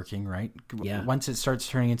stops working, right? Yeah. Once it starts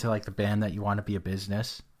turning into like the band that you want to be a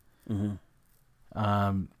business,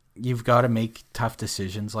 you've got to make tough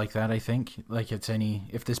decisions like that. I think like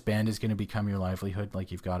if this band is going to become your livelihood,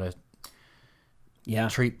 like you've got to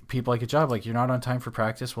treat people like a job. Like you're not on time for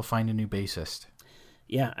practice, we'll find a new bassist.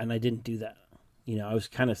 Yeah, and I didn't do that. I was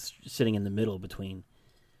kind of sitting in the middle between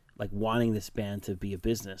like wanting this band to be a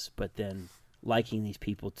business, but then liking these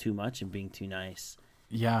people too much and being too nice.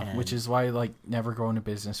 Yeah, which is why like never go into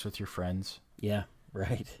business with your friends. Yeah,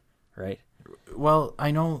 right. Well,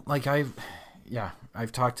 I know like I've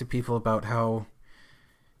talked to people about how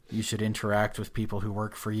you should interact with people who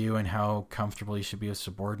work for you and how comfortable you should be with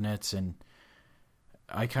subordinates, and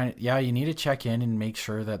I you need to check in and make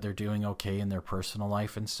sure that they're doing okay in their personal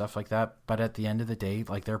life and stuff like that. But at the end of the day,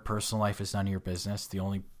 like their personal life is none of your business. The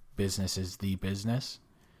only business is the business.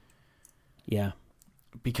 Yeah.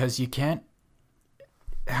 Because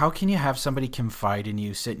how can you have somebody confide in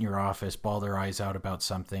you, sit in your office, bawl their eyes out about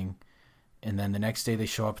something, and then the next day they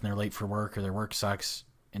show up and they're late for work or their work sucks,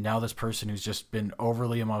 and now this person who's just been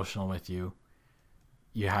overly emotional with you,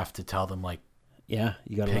 you have to tell them like, yeah,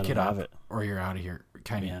 you got to pick it up or you're out of here.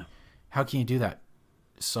 Kind of. Yeah. How can you do that?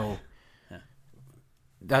 So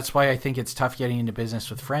that's why I think it's tough getting into business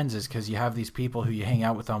with friends, is because you have these people who you hang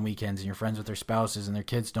out with on weekends and you're friends with their spouses and their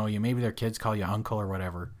kids know you. Maybe their kids call you uncle or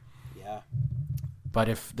whatever. Yeah. But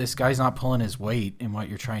if this guy's not pulling his weight in what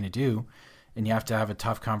you're trying to do and you have to have a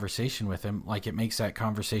tough conversation with him, like it makes that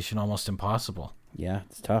conversation almost impossible. Yeah,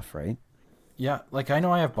 it's tough, right? Yeah. Like I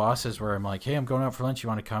know I have bosses where I'm like, hey, I'm going out for lunch. You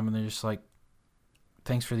want to come? And they're just like,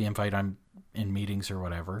 thanks for the invite. I'm in meetings or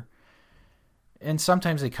whatever. And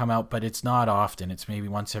sometimes they come out, but it's not often. It's maybe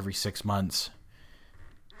once every 6 months,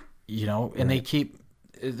 and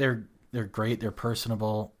they're great. They're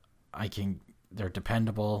personable. They're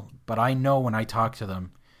dependable, but I know when I talk to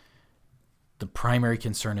them, the primary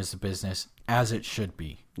concern is the business, as it should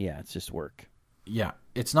be. Yeah. It's just work. Yeah.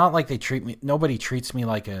 It's not like nobody treats me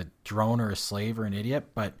like a drone or a slave or an idiot,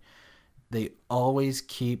 but they always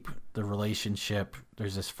keep the relationship.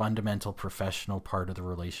 There's this fundamental professional part of the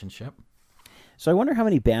relationship. So I wonder how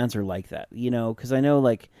many bands are like that, because I know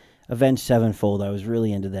like Avenged Sevenfold, I was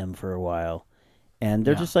really into them for a while, and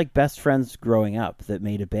they're just like best friends growing up that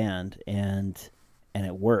made a band, and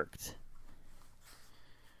it worked.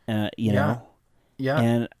 You know?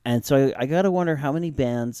 Yeah. And so I got to wonder how many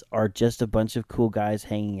bands are just a bunch of cool guys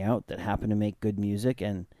hanging out that happen to make good music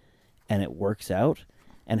and it works out,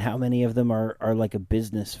 and how many of them are like a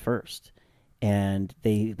business first and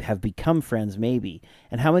they have become friends maybe,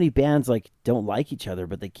 and how many bands like don't like each other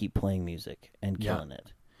but they keep playing music and killing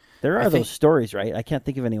it. There are those stories, right? I can't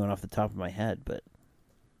think of anyone off the top of my head, but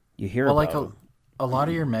you hear about them. A lot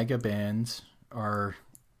of your mega bands are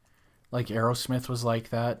like Aerosmith was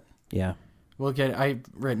like that. Yeah. I've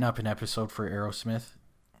written up an episode for Aerosmith.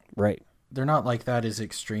 Right. They're not like that as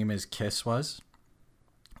extreme as Kiss was.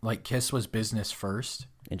 Like Kiss was business first.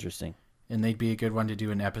 Interesting. And they'd be a good one to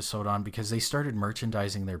do an episode on because they started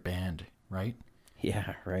merchandising their band, right?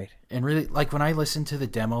 Yeah, right. And really, like when I listened to the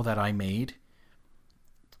demo that I made,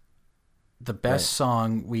 the best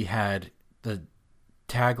song we had, the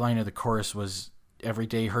tagline of the chorus was "Every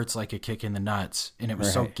day hurts like a kick in the nuts," and it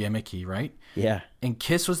was so gimmicky, right? Yeah. And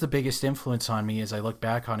Kiss was the biggest influence on me as I look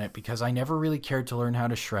back on it because I never really cared to learn how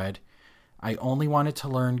to shred. I only wanted to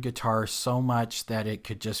learn guitar so much that it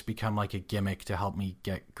could just become like a gimmick to help me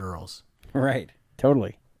get girls. Right.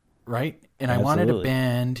 Totally. Right? And I wanted a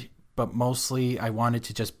band, but mostly I wanted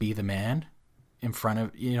to just be the man in front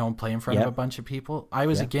of, play in front of a bunch of people. I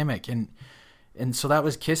was a gimmick. And so that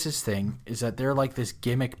was Kiss's thing, is that they're like this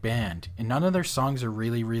gimmick band. And none of their songs are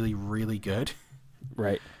really, really, really good.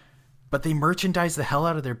 Right. But they merchandised the hell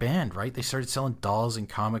out of their band, right? They started selling dolls and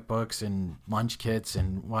comic books and lunch kits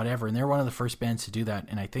and whatever. And they're one of the first bands to do that.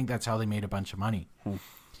 And I think that's how they made a bunch of money.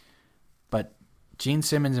 But Gene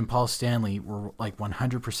Simmons and Paul Stanley were like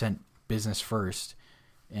 100% business first.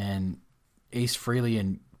 And Ace Frehley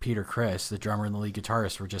and Peter Criss, the drummer and the lead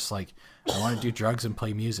guitarist, were just like, I want to do drugs and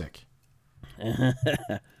play music.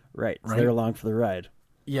 Right. So they're along for the ride.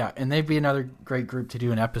 Yeah. And they'd be another great group to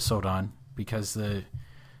do an episode on because the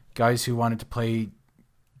guys who wanted to play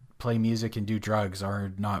music and do drugs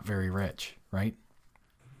are not very rich, right?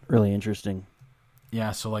 Really interesting.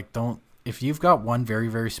 Yeah, so like if you've got one very,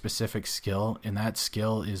 very specific skill and that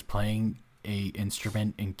skill is playing a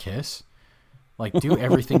instrument in Kiss, like do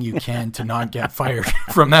everything you can to not get fired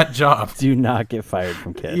from that job. Do not get fired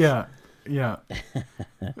from Kiss. Yeah.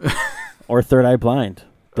 Or Third Eye Blind.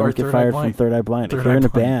 Don't get fired from Third Eye Blind. If you're in a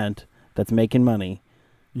band that's making money,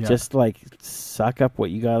 just like suck up what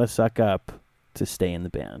you gotta suck up to stay in the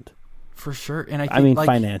band. For sure. And I mean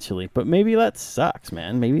financially, but maybe that sucks,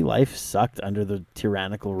 man. Maybe life sucked under the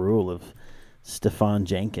tyrannical rule of Stefan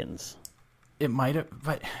Jenkins. It might have,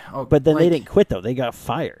 but then they didn't quit though. They got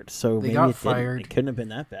fired. So they maybe got fired. It couldn't have been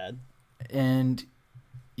that bad. And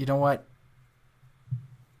you know what?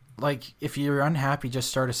 Like if you're unhappy, just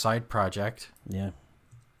start a side project. Yeah.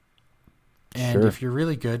 And if you're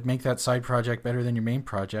really good, make that side project better than your main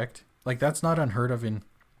project. Like that's not unheard of in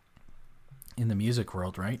the music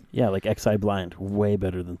world, right? Yeah, like X-Eye Blind, way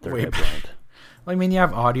better than Third Eye Blind. I mean, you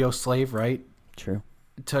have Audio Slave, right? True.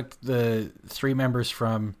 It took the 3 members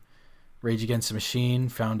from Rage Against the Machine,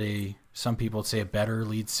 found some people would say a better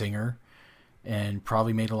lead singer, and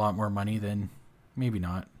probably made a lot more money than Rage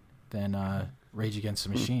Against the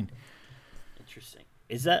Machine. Interesting.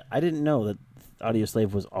 Is that, I didn't know that Audio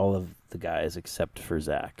Slave was all of the guys except for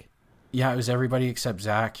Zach. Yeah, it was everybody except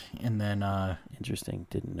Zach, and then interesting.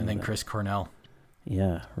 Didn't know. And then that. Chris Cornell.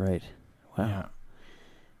 Yeah, right. Wow.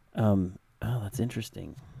 Yeah. Oh, that's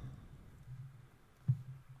interesting.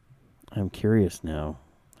 I'm curious now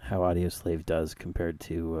how Audio Slave does compared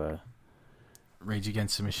to Rage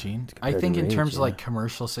Against the Machine. I think in terms of like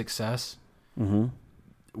commercial success,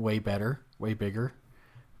 way better, way bigger.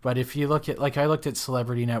 But if you look at, like, I looked at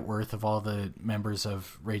celebrity net worth of all the members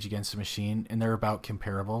of Rage Against the Machine, and they're about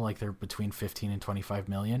comparable. Like, they're between 15 and 25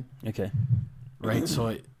 million. Okay. Right?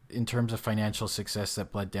 So, in terms of financial success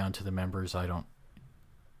that bled down to the members, I don't,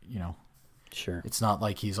 Sure. It's not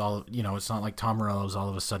like he's all, it's not like Tom Morello's all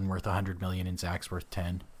of a sudden worth 100 million and Zach's worth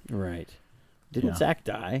 10. Right. Didn't Zach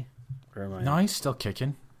die? No, he's still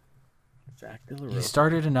kicking. Zach He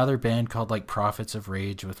started another band called like Prophets of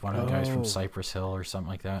Rage with one of the guys from Cypress Hill or something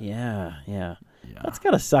like that. Yeah. That's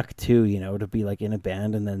gotta suck too, to be like in a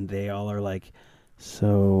band and then they all are like,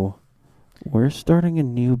 so we're starting a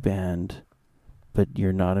new band, but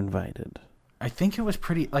you're not invited. I think it was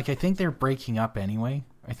pretty, I think they're breaking up anyway.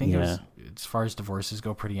 I think it was, as far as divorces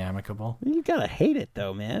go, pretty amicable. You gotta hate it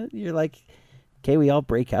though, man. You're like, okay, we all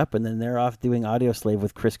break up, and then they're off doing Audio Slave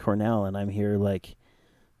with Chris Cornell, and I'm here like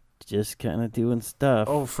just kind of doing stuff.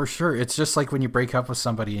 Oh, for sure. It's just like when you break up with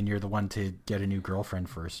somebody and you're the one to get a new girlfriend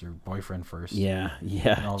first or boyfriend first. Yeah.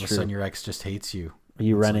 And all of a sudden your ex just hates you.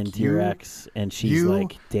 You run into your ex, and she's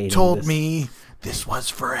like dating. You told me this was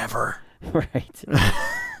forever. Right.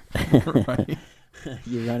 Right.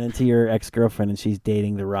 You run into your ex-girlfriend, and she's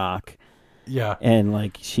dating The Rock. Yeah. And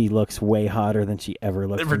like she looks way hotter than she ever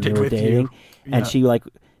looked when you were with dating. Yeah. And she like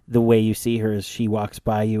the way you see her is she walks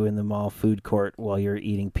by you in the mall food court while you're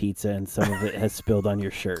eating pizza, and some of it has spilled on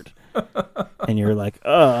your shirt. And you're like,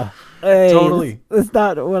 hey, totally. That's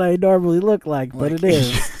not what I normally look like, but it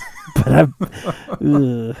is. But I'm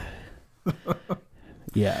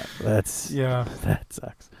yeah, that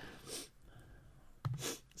sucks.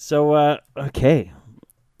 So okay.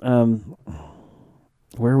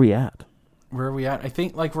 Where are we at? I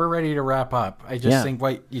think like we're ready to wrap up. I just think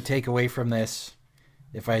what you take away from this,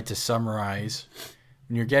 if I had to summarize,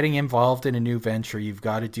 when you're getting involved in a new venture, you've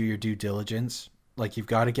got to do your due diligence. Like you've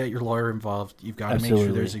got to get your lawyer involved. You've got to make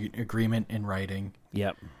sure there's an agreement in writing.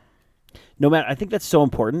 Yep. No matter, I think that's so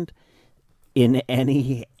important in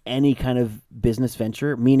any kind of business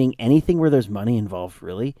venture, meaning anything where there's money involved,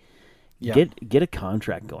 really. Yeah. Get a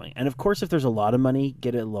contract going. And of course, if there's a lot of money,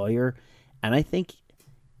 get a lawyer. And I think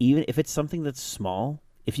even if it's something that's small,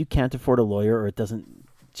 if you can't afford a lawyer or it doesn't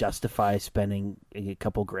justify spending a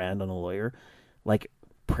couple grand on a lawyer, like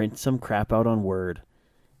print some crap out on Word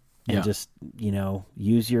and just,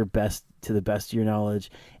 use your best to the best of your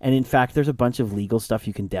knowledge. And in fact, there's a bunch of legal stuff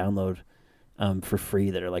you can download for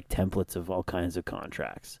free that are like templates of all kinds of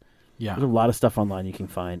contracts. Yeah. There's a lot of stuff online you can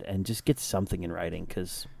find, and just get something in writing,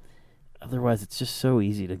 because otherwise it's just so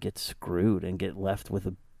easy to get screwed and get left with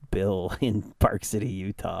a bill in Park City,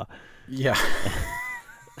 Utah. Yeah.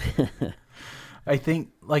 I think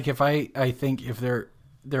like if there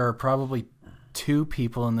are probably two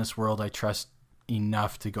people in this world I trust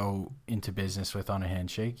enough to go into business with on a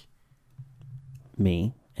handshake.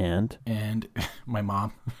 Me and my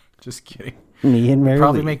mom. Just kidding. Me and Mary.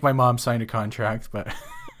 Probably make my mom sign a contract, but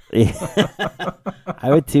I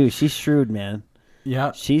would too. She's shrewd, man.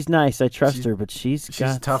 Yeah. She's nice. I trust her, but she's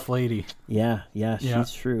a tough lady. Yeah,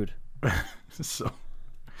 she's shrewd. So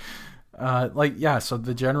so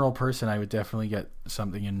the general person I would definitely get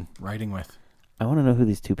something in writing with. I want to know who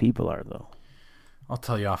these two people are, though. I'll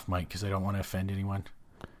tell you off mic because I don't want to offend anyone.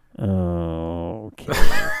 Oh, okay.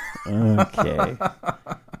 Okay.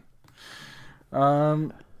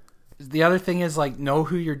 The other thing is like know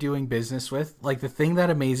who you're doing business with. Like the thing that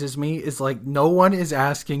amazes me is like no one is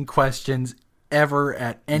asking questions ever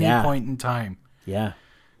at any point in time. Yeah.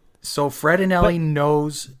 So Fred and Ellie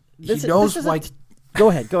knows. Go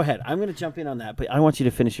ahead. I'm going to jump in on that, but I want you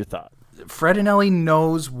to finish your thought. Fred and Ellie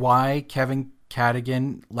knows why Kevin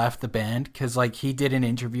Cadigan left the band, because like he did an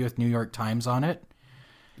interview with New York Times on it.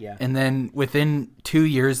 Yeah. And then within 2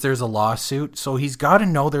 years, there's a lawsuit. So he's got to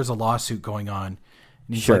know there's a lawsuit going on.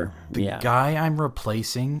 And he's like, the guy I'm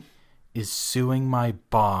replacing is suing my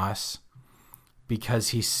boss because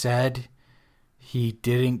he said he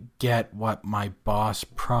didn't get what my boss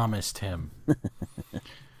promised him.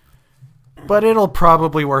 But it'll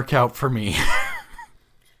probably work out for me.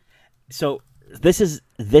 So this is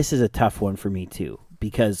a tough one for me too,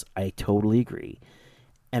 because I totally agree.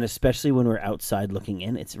 And especially when we're outside looking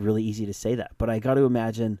in, it's really easy to say that. But I got to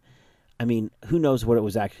imagine, I mean, who knows what it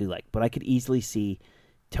was actually like, but I could easily see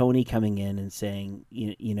Tony coming in and saying,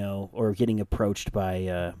 or getting approached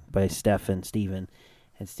by Steph and Steven.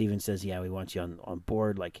 And Steven says, yeah, we want you on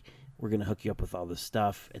board. Like, we're going to hook you up with all this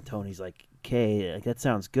stuff. And Tony's like, okay, like, that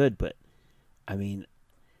sounds good. But, I mean,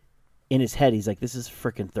 in his head, he's like, this is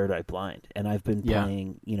freaking Third Eye Blind. And I've been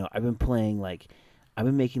playing, I've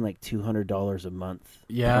been making like $200 a month.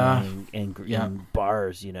 Yeah. In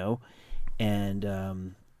bars,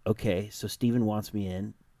 And, okay, so Steven wants me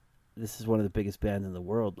in. This is one of the biggest bands in the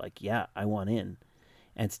world. Like, yeah, I want in.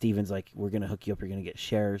 And Steven's like, we're going to hook you up. You're going to get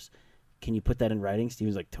shares. Can you put that in writing?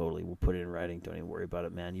 Steven's like, totally. We'll put it in writing. Don't even worry about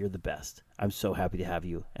it, man. You're the best. I'm so happy to have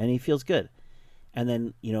you. And he feels good. And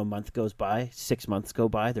then, a month goes by, 6 months go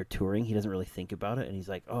by. They're touring. He doesn't really think about it. And he's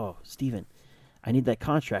like, oh, Steven, I need that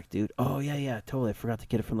contract, dude. Oh, yeah, totally. I forgot to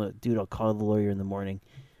get it from the dude. I'll call the lawyer in the morning.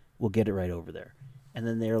 We'll get it right over there. And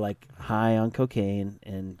then they're like high on cocaine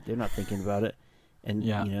and they're not thinking about it. And,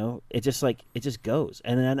 it just goes.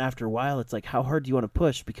 And then after a while, it's like, how hard do you want to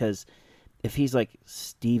push? Because if he's like,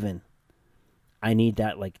 Steven, I need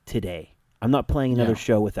that like today. I'm not playing another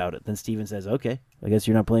show without it. Then Steven says, okay, I guess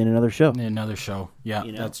you're not playing another show. Another show. Yeah,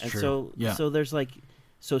 that's true. So there's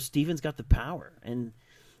so Steven's got the power. And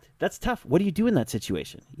that's tough. What do you do in that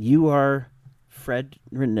situation? You are Fred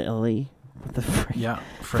Rinelli. What the frick? Yeah,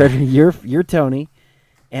 Fred. You're Tony,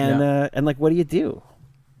 and like, what do you do?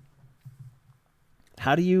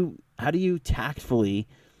 How do you tactfully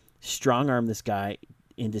strong arm this guy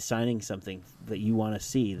into signing something that you want to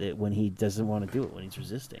see that when he doesn't want to do it, when he's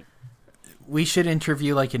resisting? We should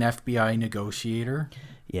interview like an FBI negotiator.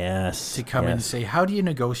 Yes. To come in and say, how do you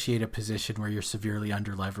negotiate a position where you're severely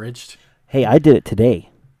underleveraged? Hey, I did it today.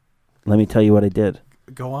 Let me tell you what I did.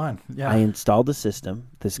 Go on. Yeah. I installed the system,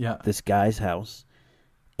 this guy's house.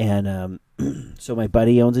 And so my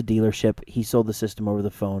buddy owns a dealership. He sold the system over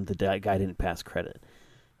the phone. The guy didn't pass credit.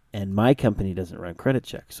 And my company doesn't run credit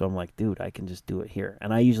checks. So I'm like, dude, I can just do it here.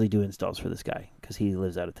 And I usually do installs for this guy because he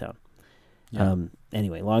lives out of town. Yeah.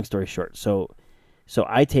 Anyway, long story short. So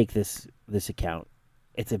I take this account.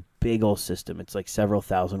 It's a big old system. It's like several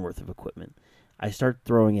thousand worth of equipment. I start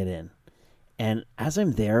throwing it in. And as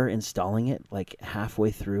I'm there installing it, like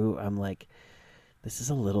halfway through, I'm like, this is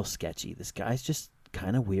a little sketchy. This guy's just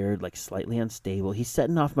kind of weird, like slightly unstable. He's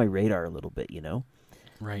setting off my radar a little bit,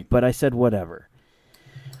 Right. But I said, whatever.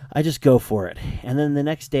 I just go for it. And then the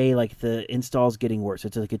next day, like, the install's getting worse.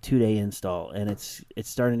 It's like a 2-day install, and it's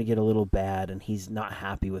starting to get a little bad, and he's not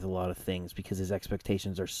happy with a lot of things because his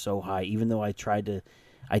expectations are so high, even though I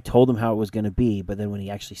told him how it was going to be, but then when he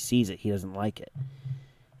actually sees it, he doesn't like it.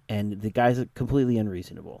 And the guy's completely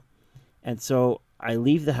unreasonable. And so I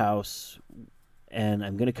leave the house, and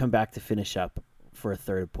I'm going to come back to finish up for a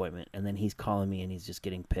third appointment, and then he's calling me, and he's just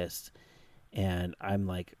getting pissed. And I'm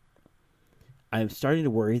like, I'm starting to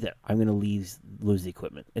worry that I'm going to lose the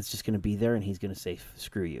equipment. It's just going to be there, and he's going to say,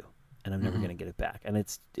 screw you, and I'm never going to get it back. And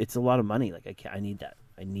it's a lot of money. Like, I need that.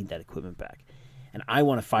 I need that equipment back. And I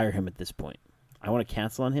want to fire him at this point. I want to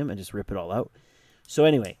cancel on him and just rip it all out. So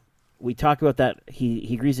anyway, we talk about that.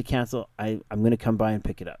 He agrees to cancel. I'm going to come by and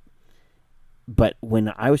pick it up. But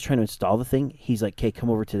when I was trying to install the thing, he's like, okay, come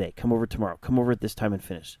over today. Come over tomorrow. Come over at this time and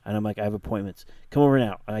finish. And I'm like, I have appointments. Come over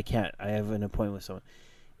now. I can't. I have an appointment with someone.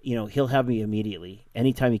 He'll have me immediately.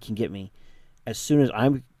 Anytime he can get me. As soon as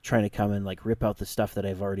I'm trying to come and like rip out the stuff that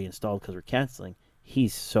I've already installed because we're canceling,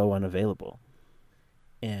 he's so unavailable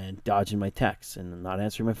and dodging my texts and not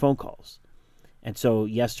answering my phone calls. And so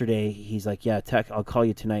yesterday he's like, yeah, I'll call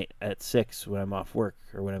you tonight at 6 when I'm off work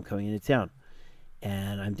or when I'm coming into town.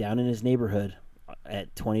 And I'm down in his neighborhood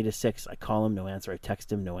at 20 to 6. I call him, no answer. I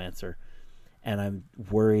text him, no answer. And I'm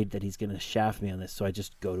worried that he's going to shaft me on this. So I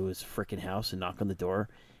just go to his freaking house and knock on the door.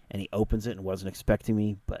 And he opens it and wasn't expecting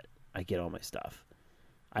me, but I get all my stuff.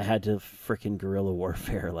 I had to freaking guerrilla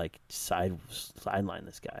warfare, like sideline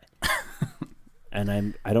this guy.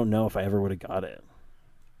 And I don't know if I ever would have got it.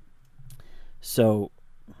 So,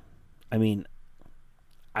 I mean,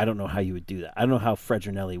 I don't know how you would do that. I don't know how Fred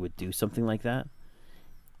Rinelli would do something like that.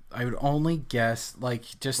 I would only guess,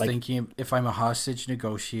 thinking if I'm a hostage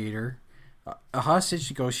negotiator. A hostage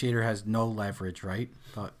negotiator has no leverage, right?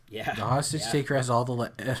 The hostage taker has all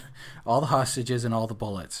the hostages and all the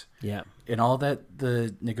bullets. Yeah. And all that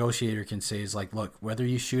the negotiator can say is like, look, whether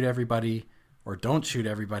you shoot everybody or don't shoot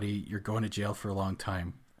everybody, you're going to jail for a long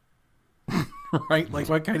time. Right? Like,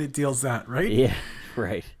 what kind of deal's that, right? Yeah,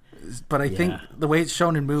 right. But I think the way it's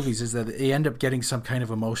shown in movies is that they end up getting some kind of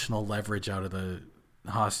emotional leverage out of the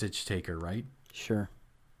hostage taker, right? Sure.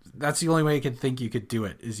 That's the only way I could think you could do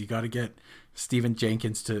it, is you got to get Stephen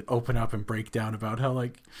Jenkins to open up and break down about how,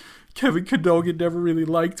 like, Kevin Cadogan never really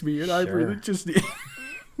liked me, and I really just need...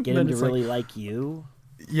 Get him to really like you?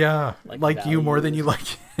 Yeah, like you more than you like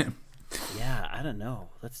him. Yeah, I don't know.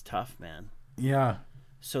 That's tough, man. Yeah.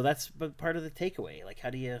 So that's part of the takeaway. Like, how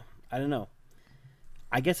do you... I don't know.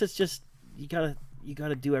 I guess it's just you gotta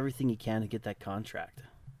do everything you can to get that contract.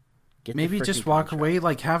 Maybe just walk away.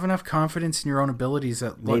 Like, have enough confidence in your own abilities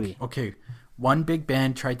that, look, okay, one big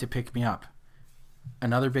band tried to pick me up.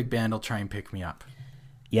 Another big band will try and pick me up.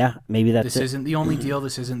 Yeah, maybe that's This isn't the only deal.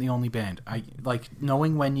 This isn't the only band. I like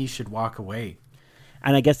knowing when you should walk away.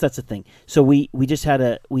 And I guess that's the thing. So we just had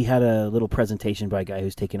a little presentation by a guy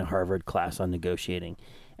who's taking a Harvard class on negotiating,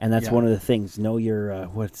 and that's one of the things. Know your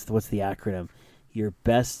what's the acronym? Your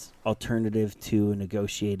best alternative to a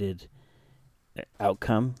negotiated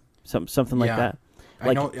outcome. Something like that.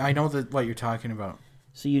 Like, I know that what you're talking about.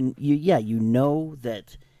 So you know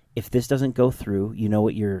that if this doesn't go through, you know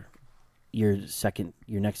what your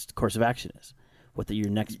next course of action is, your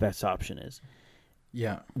next best option is.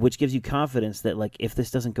 Yeah. Which gives you confidence that, like, if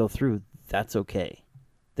this doesn't go through, that's okay.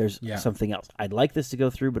 There's something else. I'd like this to go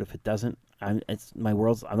through, but if it doesn't, I'm not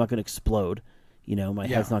going to explode. My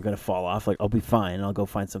head's not going to fall off. Like, I'll be fine, and I'll go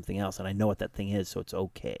find something else, and I know what that thing is, so it's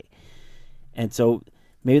okay. And so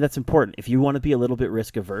maybe that's important. If you want to be a little bit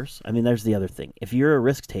risk averse, I mean, there's the other thing. If you're a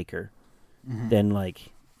risk taker, then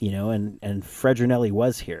like, and Fredrinelli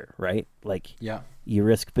was here, right? Like, you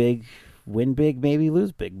risk big, win big, maybe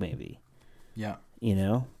lose big, maybe. Yeah.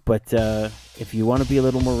 But if you want to be a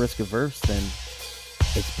little more risk averse, then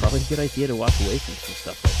it's probably a good idea to walk away from some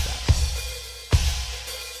stuff like